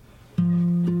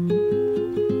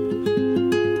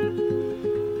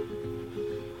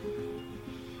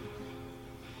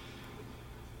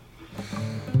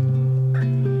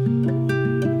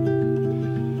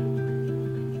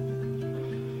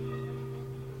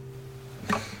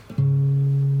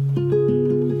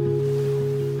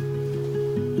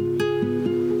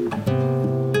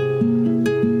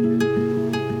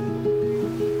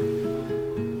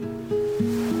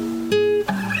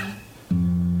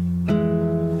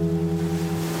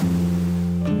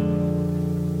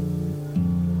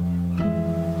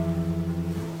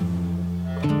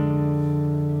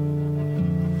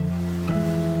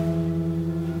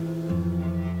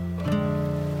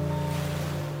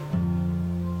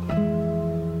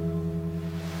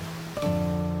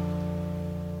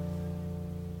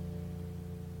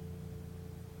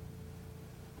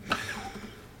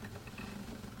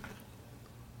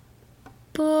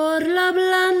 por la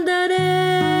blanda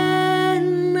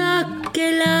arena que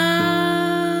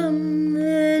lame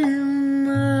el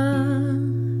mar.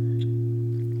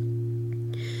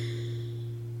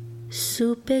 Su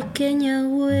pequeña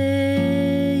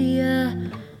huella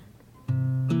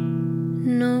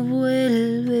no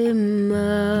vuelve más.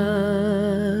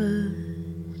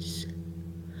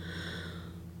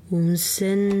 Un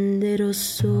sendero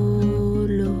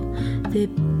solo de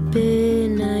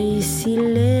pena y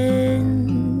silencio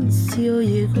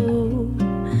llegó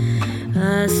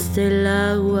hasta el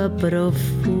agua profunda.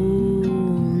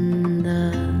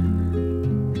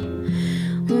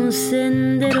 Un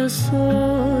sendero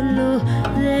solo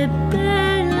de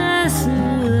penas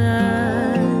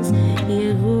mudas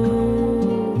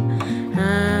llegó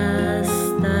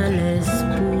hasta la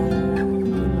espuma.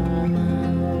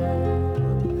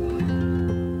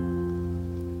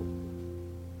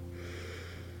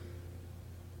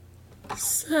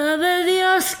 Sabe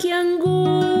Dios qué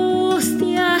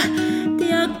angustia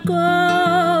te acompañó,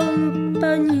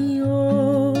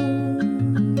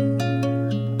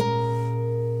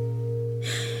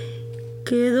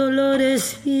 qué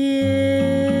dolores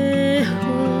viejos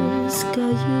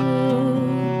cayó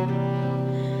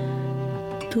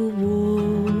tu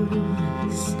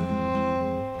voz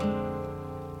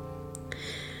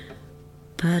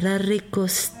para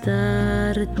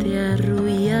recostarte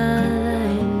arrullada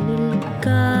en el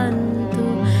canto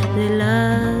de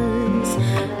las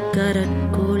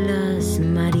caracolas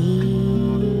marinas,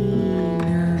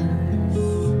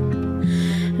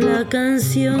 la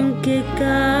canción que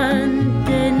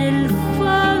canta en el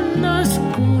fondo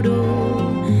oscuro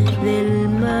del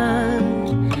mar,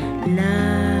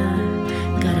 la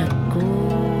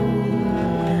caracola.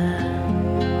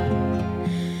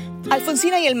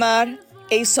 Alfonsina y el mar,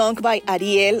 a song by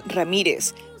Ariel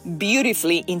Ramírez,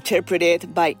 beautifully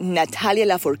interpreted by Natalia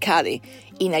Lafourcade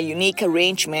in a unique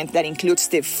arrangement that includes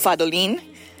the fadolin,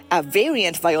 a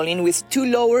variant violin with two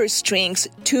lower strings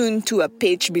tuned to a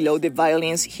pitch below the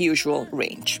violin's usual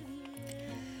range.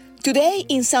 Today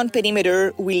in Sound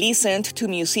Perimeter, we listened to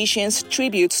musicians'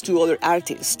 tributes to other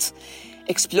artists,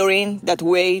 exploring that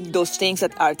way those things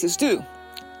that artists do.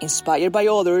 Inspired by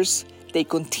others, they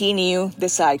continue the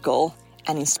cycle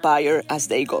and inspire as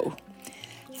they go.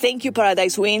 Thank you,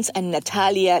 Paradise Winds and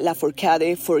Natalia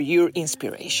Lafourcade, for your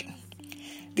inspiration.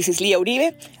 This is Leah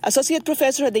Uribe, Associate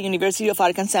Professor at the University of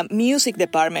Arkansas Music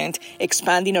Department,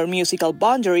 expanding our musical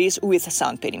boundaries with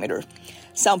Sound Perimeter.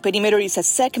 Sound Perimeter is a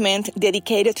segment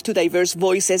dedicated to diverse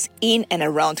voices in and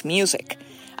around music.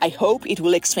 I hope it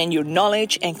will expand your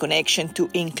knowledge and connection to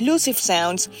inclusive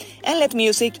sounds and let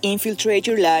music infiltrate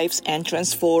your lives and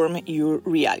transform your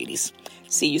realities.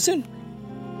 See you soon.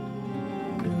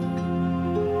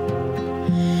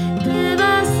 Te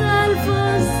vas,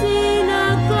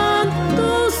 Alfonsina, con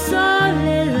tu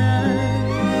soledad.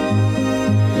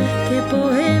 ¿Qué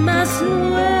poemas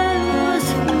nuevos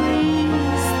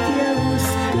fuiste a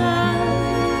buscar?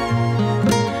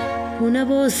 Una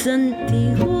voz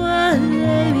antigua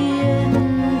de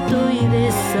viento y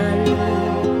de sal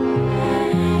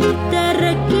te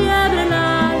requiebra el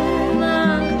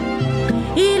alma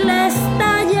y la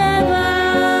está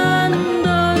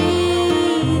llevando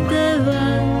y te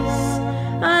vas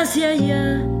hacia allá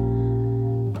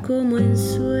como en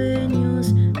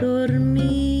sueños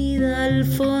dormida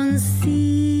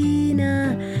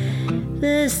Alfonsina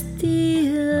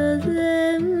vestida de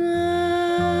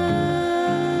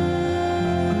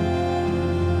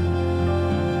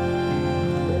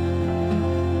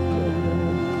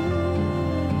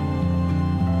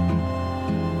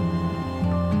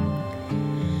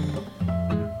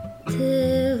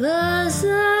te vas,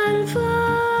 Alfonsina,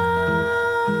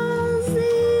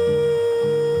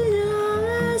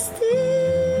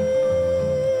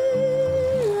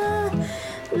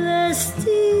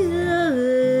 vestida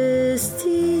de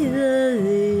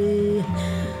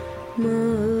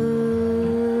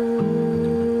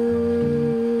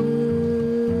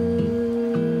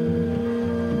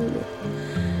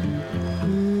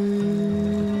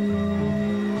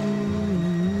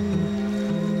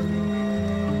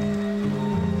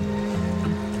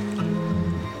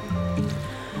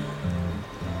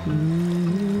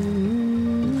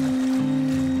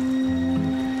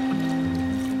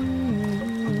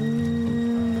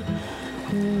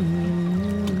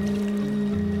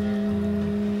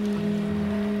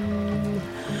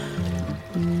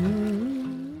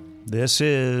This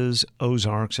is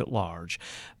Ozarks at Large.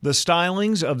 The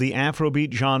stylings of the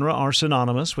Afrobeat genre are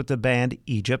synonymous with the band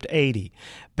Egypt 80.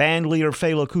 Band leader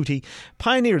Fela Kuti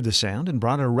pioneered the sound and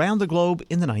brought it around the globe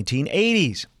in the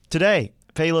 1980s. Today,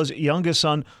 Fela's youngest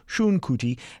son, Shun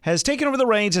Kuti, has taken over the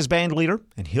reins as band leader,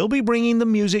 and he'll be bringing the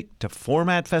music to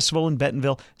Format Festival in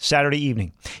Bentonville Saturday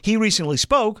evening. He recently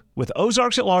spoke with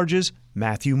Ozarks at Large's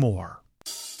Matthew Moore.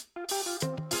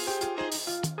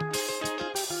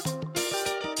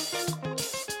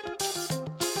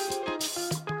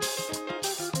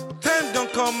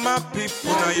 Don't come, my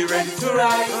people. Now you ready to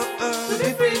rise? To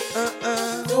be free.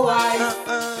 To wise.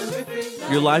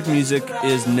 Your live music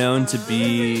is known to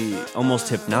be almost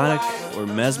hypnotic or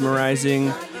mesmerizing.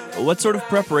 What sort of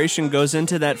preparation goes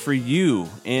into that for you?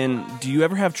 And do you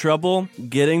ever have trouble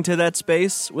getting to that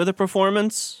space with a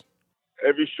performance?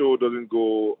 Every show doesn't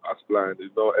go as planned.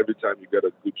 It's not every time you get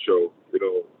a good show.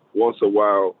 Once a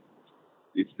while,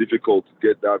 it's difficult to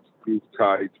get that groove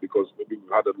tight because maybe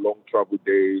we had a long travel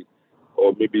day,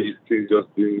 or maybe things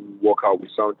just didn't work out with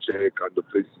sound check and the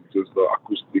place is just not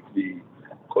acoustically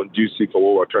conducive for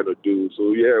what we're trying to do.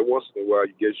 So yeah, once in a while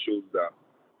you get shows that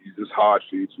it's just hard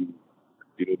for you to,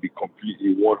 be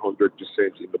completely 100%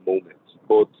 in the moment.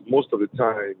 But most of the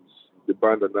times, the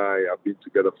band and I have been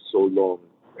together for so long.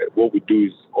 What we do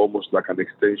is almost like an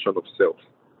extension of self.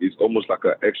 It's almost like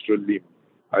an extra limb.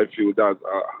 I feel that's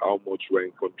how much we're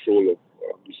in control of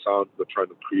the sound we're trying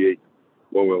to create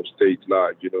when we're on stage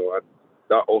live, and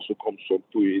that also comes from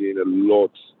putting in a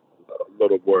lot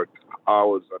of work,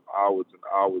 hours and hours and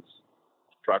hours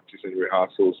of practice and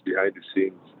rehearsals behind the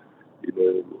scenes,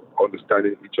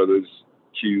 understanding each other's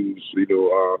cues,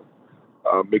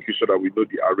 making sure that we know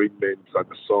the arrangements and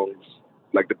the songs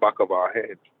like the back of our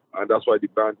hand. And that's why the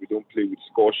band, we don't play with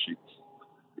score sheets.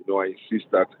 I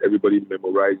insist that everybody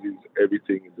memorizes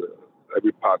everything,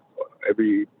 every part,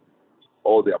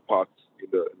 all their parts in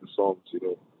the songs,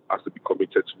 has to be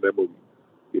committed to memory.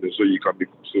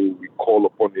 So we call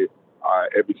upon it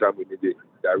every time we need it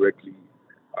directly.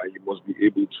 You must be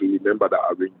able to remember that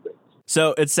arrangement.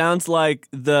 So it sounds like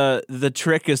the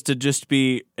trick is to just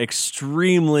be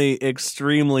extremely,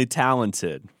 extremely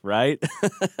talented, right?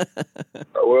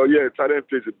 Well, yeah, talent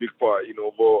plays a big part,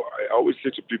 but I always say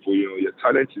to people, your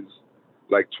talent is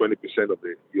like 20% of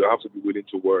it. You have to be willing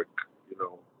to work,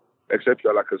 except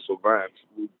you're like a savant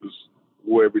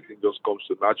who everything just comes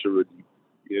to naturally.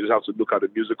 You just have to look at the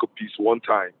musical piece one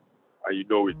time and you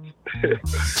know it.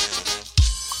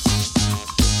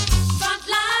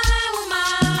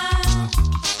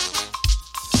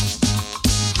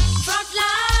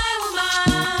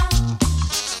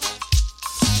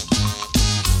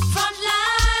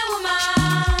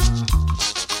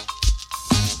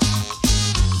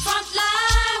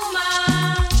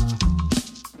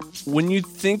 When you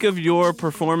think of your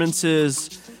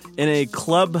performances in a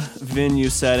club venue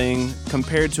setting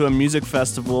compared to a music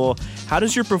festival, how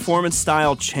does your performance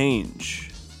style change?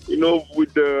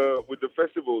 With the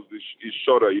festivals, it's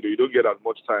shorter. You don't get as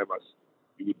much time as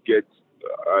you would get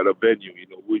at a venue,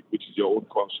 which is your own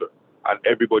concert. And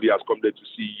everybody has come there to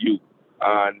see you.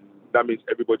 And that means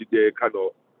everybody there kind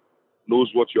of knows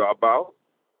what you're about.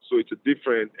 So it's a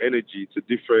different energy. It's a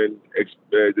different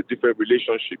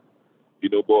relationship.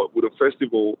 But with a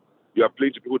festival, you are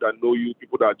playing to people that know you,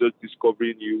 people that are just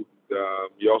discovering you.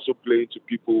 You're also playing to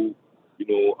people,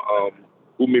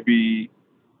 who maybe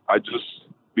are just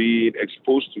being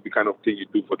exposed to the kind of thing you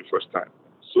do for the first time.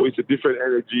 So it's a different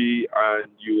energy,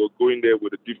 and you are going there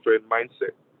with a different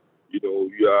mindset. You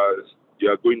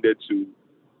are going there to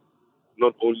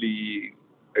not only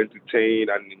entertain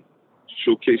and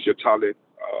showcase your talent,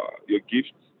 your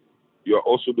gifts. You are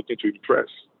also looking to impress.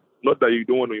 Not that you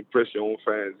don't want to impress your own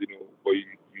fans, but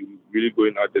you really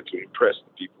going out there to impress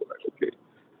the people. Like, okay,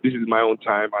 this is my own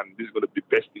time, and this is going to be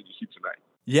the best thing you see tonight.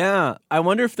 Yeah, I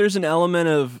wonder if there's an element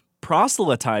of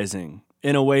proselytizing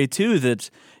in a way too,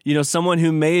 that someone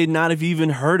who may not have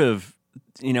even heard of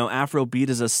Afrobeat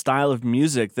as a style of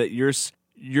music, that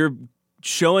you're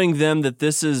showing them that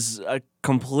this is a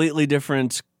completely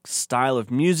different style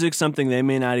of music, something they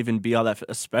may not even be all that,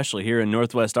 especially here in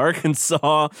Northwest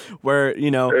Arkansas, where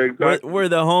exactly. we're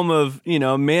the home of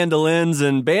mandolins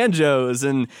and banjos,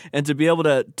 and to be able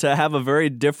to have a very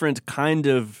different kind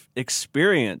of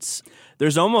experience.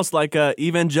 There's almost like a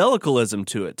evangelicalism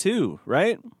to it too,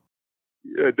 right?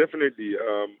 Yeah, definitely.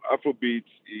 Afrobeat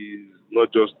is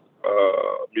not just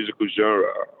a musical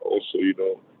genre. Also,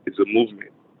 it's a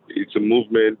movement. It's a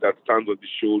movement that stands on the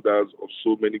shoulders of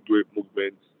so many great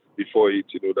movements before it,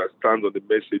 that stands on the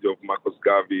message of Marcus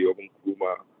Garvey, of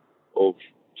Nkrumah, of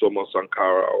Thomas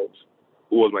Sankara,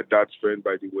 who was my dad's friend,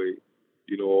 by the way,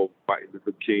 of Martin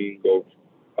Luther King, of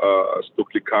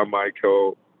Stokely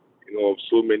Carmichael, of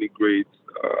so many great,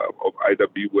 of Ida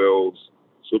B. Wells,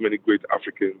 so many great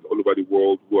Africans all over the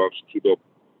world who have stood up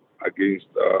against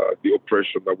the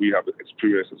oppression that we have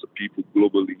experienced as a people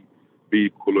globally, be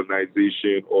it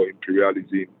colonization or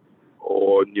imperialism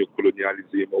or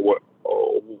neocolonialism or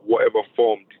whatever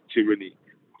form the tyranny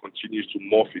continues to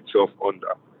morph itself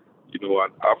under.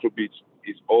 And Afrobeat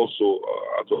is also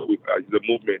the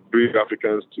movement bring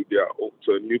Africans to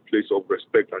a new place of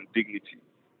respect and dignity.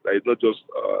 That is not just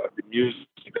the music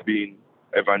being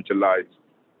evangelized,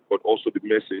 but also the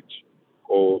message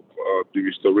of the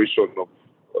restoration of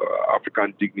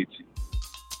African dignity.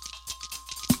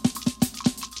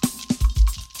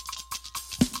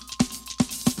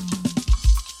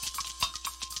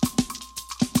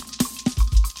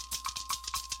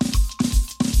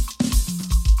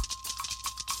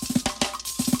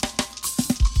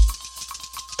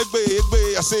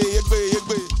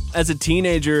 As a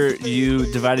teenager,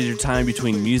 you divided your time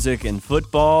between music and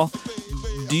football.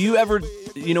 Do you ever,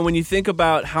 when you think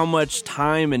about how much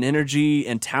time and energy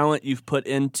and talent you've put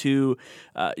into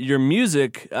your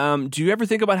music, do you ever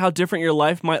think about how different your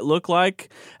life might look like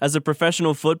as a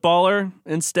professional footballer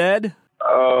instead?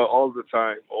 All the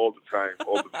time.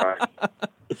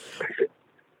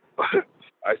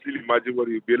 I still imagine what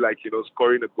it would be like,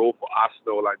 scoring a goal for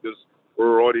Arsenal, like just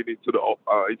running into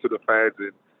the fans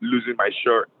and losing my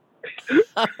shirt.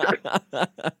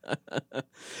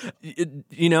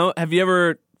 Have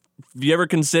you ever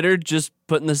considered just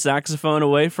putting the saxophone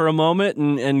away for a moment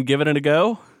and giving it a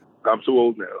go? I'm too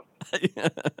old now.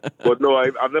 But no,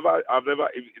 I've never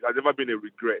been a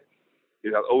regret.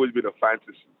 It has always been a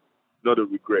fantasy, not a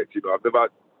regret. I've never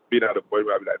been at a point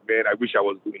where I'm like, man, I wish I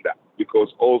was doing that.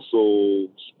 Because also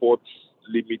sports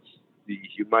limits the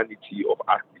humanity of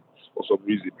athletes for some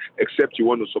reason. Except you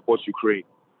want to support Ukraine,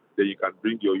 then you can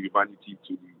bring your humanity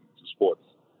to sports.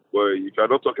 But if you're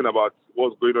not talking about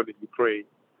what's going on in Ukraine,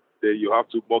 then you have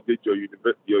to mortgage your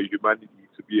humanity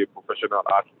to be a professional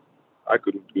athlete. I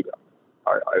couldn't do that.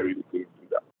 I really couldn't do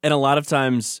that. And a lot of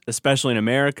times, especially in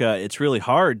America, it's really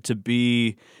hard to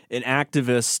be an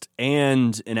activist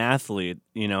and an athlete.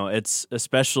 It's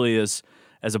especially as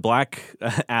a black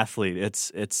athlete,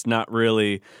 it's not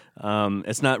really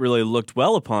looked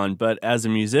well upon. But as a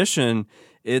musician,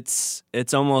 it's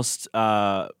almost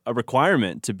a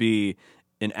requirement to be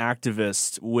an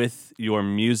activist with your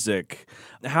music.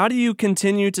 How do you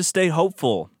continue to stay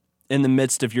hopeful in the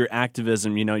midst of your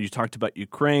activism? You talked about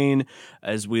Ukraine.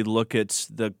 As we look at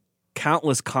the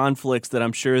countless conflicts that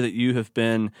I'm sure that you have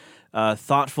been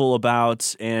thoughtful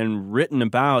about and written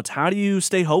about, how do you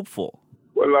stay hopeful?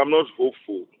 Well, I'm not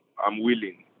hopeful. I'm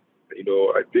willing.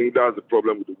 I think that's the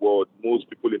problem with the world. Most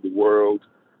people in the world,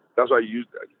 that's why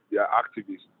they are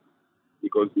activists,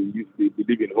 because they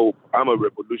believe in hope. I'm a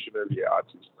revolutionary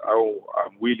artist.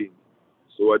 I'm willing.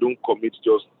 So I don't commit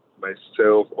just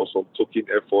myself or some token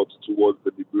effort towards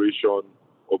the liberation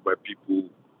of my people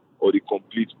or the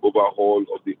complete overhaul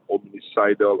of the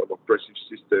homicidal and oppressive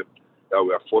system that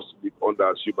we are forced to live under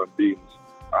as human beings.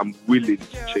 I'm willing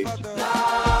to change it.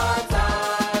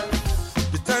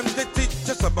 The times they teach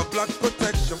us about black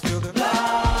protection, feel the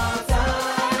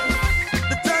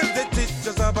times they teach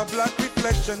us about black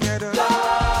reflection, yeah,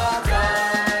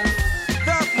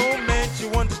 that moment you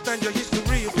understand your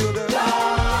history, feel the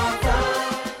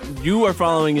You are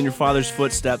following in your father's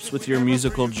footsteps with your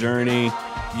musical journey.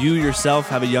 You yourself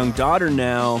have a young daughter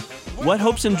now. What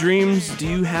hopes and dreams do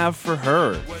you have for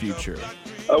her future?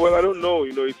 Well, I don't know.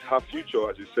 It's her future,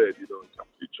 as you said. It's her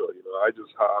future.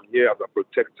 I'm here as a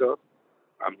protector.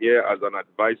 I'm here as an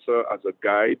advisor, as a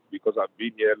guide, because I've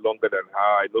been here longer than her.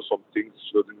 I know some things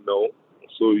she doesn't know.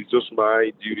 So it's just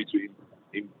my duty to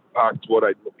impart what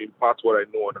I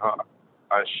know on her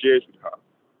and share it with her.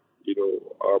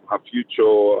 Her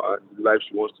future and the life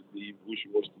she wants to live, who she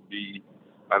wants to be,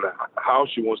 and how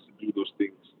she wants to do those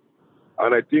things.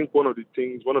 And I think one of the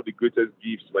greatest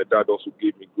gifts my dad also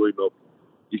gave me growing up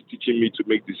is teaching me to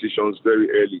make decisions very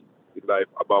early in life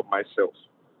about myself.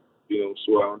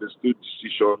 So I understood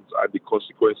decisions and the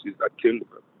consequences that came with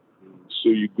them. So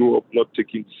you grow up not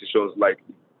taking decisions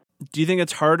lightly. Do you think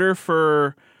it's harder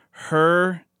for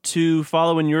her to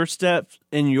follow in your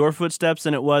footsteps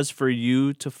than it was for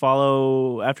you to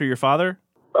follow after your father?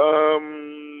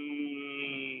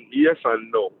 Yes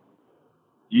and no.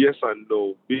 Yes and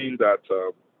no. Being that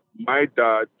my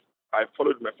dad, I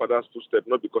followed my father's footsteps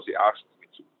not because he asked me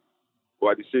to,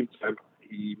 but at the same time,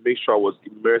 he made sure I was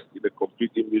immersed in a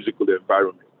completely musical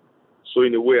environment. So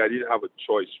in a way, I didn't have a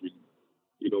choice really,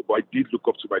 but I did look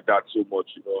up to my dad so much,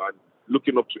 and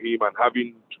looking up to him and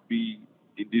having to be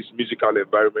in this musical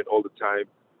environment all the time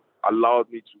allowed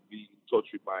me to be in touch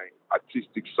with my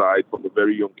artistic side from a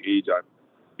very young age and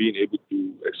being able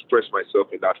to express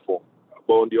myself in that form.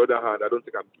 But on the other hand, I don't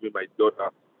think I'm giving my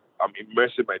daughter I'm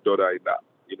immersing my daughter in that.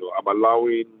 You know, I'm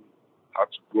allowing her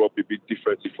to grow up a bit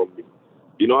differently from me.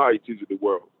 You know how it is in the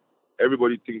world.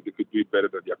 Everybody thinks they could do it better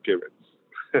than their parents.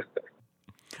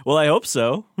 Well, I hope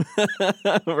so.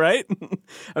 Right?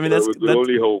 I mean, that's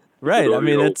only hope. Right. I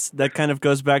mean, that kind of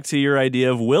goes back to your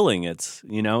idea of willing. It's,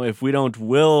 you know, if we don't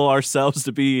will ourselves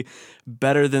to be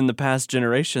better than the past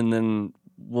generation, then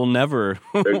we'll never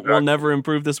we'll never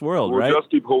improve this world, right? We'll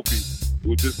just keep hoping.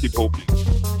 We'll just keep hoping.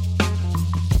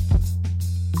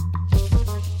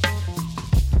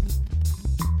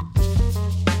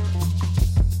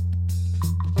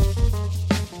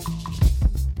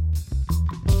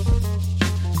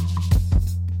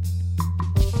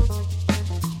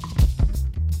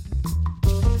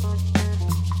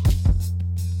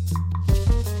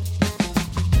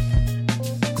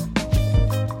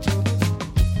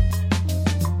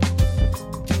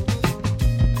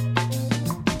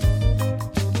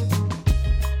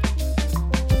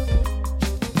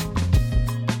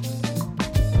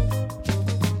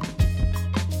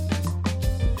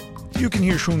 You can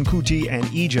hear Shun Kuti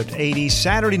and Egypt 80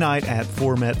 Saturday night at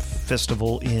Formet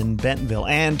Festival in Bentonville.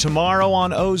 And tomorrow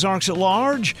on Ozarks at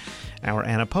Large, our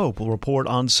Anna Pope will report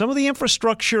on some of the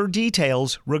infrastructure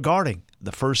details regarding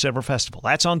the first ever festival.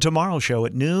 That's on tomorrow's show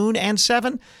at noon and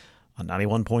 7 on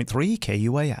 91.3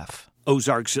 KUAF.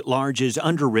 Ozarks at Large is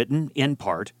underwritten, in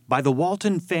part, by the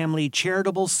Walton Family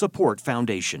Charitable Support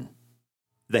Foundation.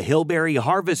 The Hillberry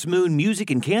Harvest Moon Music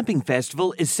and Camping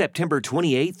Festival is September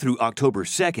 28th through October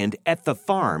 2nd at The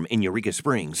Farm in Eureka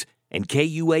Springs, and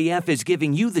KUAF is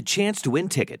giving you the chance to win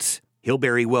tickets.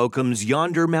 Hillberry welcomes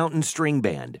Yonder Mountain String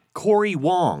Band, Corey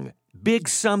Wong, Big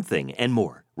Something, and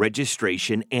more.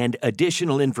 Registration and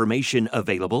additional information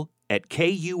available at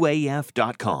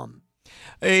KUAF.com.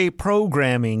 A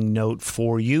programming note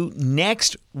for you.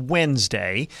 Next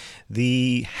Wednesday,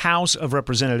 the House of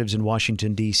Representatives in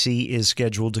Washington, D.C. is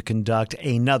scheduled to conduct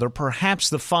another, perhaps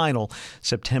the final,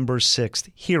 September 6th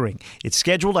hearing. It's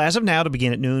scheduled as of now to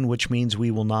begin at noon, which means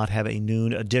we will not have a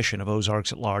noon edition of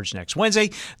Ozarks at Large next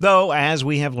Wednesday, though, as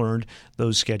we have learned,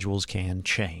 those schedules can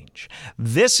change.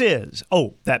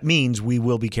 That means we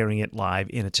will be carrying it live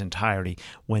in its entirety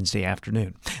Wednesday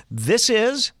afternoon. This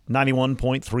is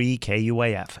 91.3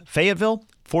 KUAF, Fayetteville,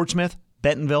 Fort Smith,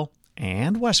 Bentonville,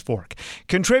 and West Fork.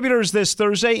 Contributors this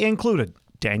Thursday included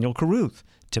Daniel Carruth,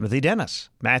 Timothy Dennis,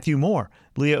 Matthew Moore,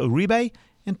 Leah Uribe,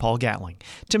 and Paul Gatling.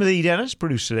 Timothy Dennis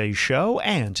produced today's show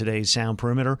and today's Sound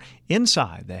Perimeter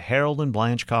inside the Harold and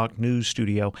Blanchcock News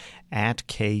Studio at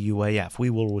KUAF. We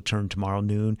will return tomorrow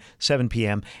noon, 7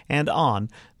 p.m., and on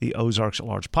the Ozarks at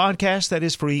Large podcast that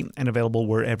is free and available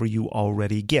wherever you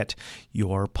already get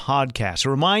your podcasts. A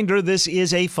reminder, this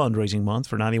is a fundraising month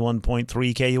for 91.3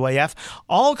 KUAF.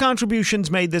 All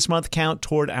contributions made this month count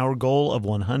toward our goal of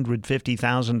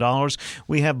 $150,000.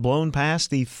 We have blown past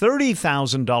the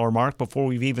 $30,000 mark before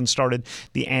we've even started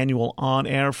the annual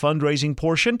on-air fundraising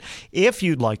portion. If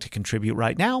you'd like to contribute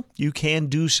right now, you can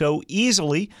do so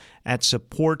easily at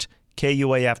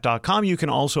supportkuaf.com. You can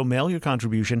also mail your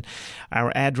contribution.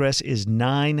 Our address is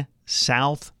 9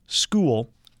 South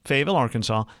School, Fayetteville,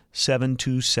 Arkansas,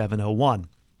 72701.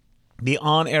 The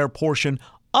on-air portion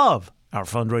of our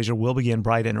fundraiser will begin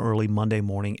bright and early Monday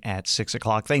morning at 6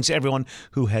 o'clock. Thanks to everyone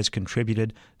who has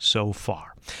contributed so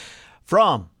far.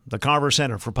 From the Carver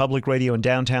Center for Public Radio in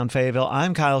downtown Fayetteville,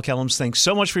 I'm Kyle Kellums. Thanks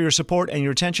so much for your support and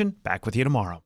your attention. Back with you tomorrow.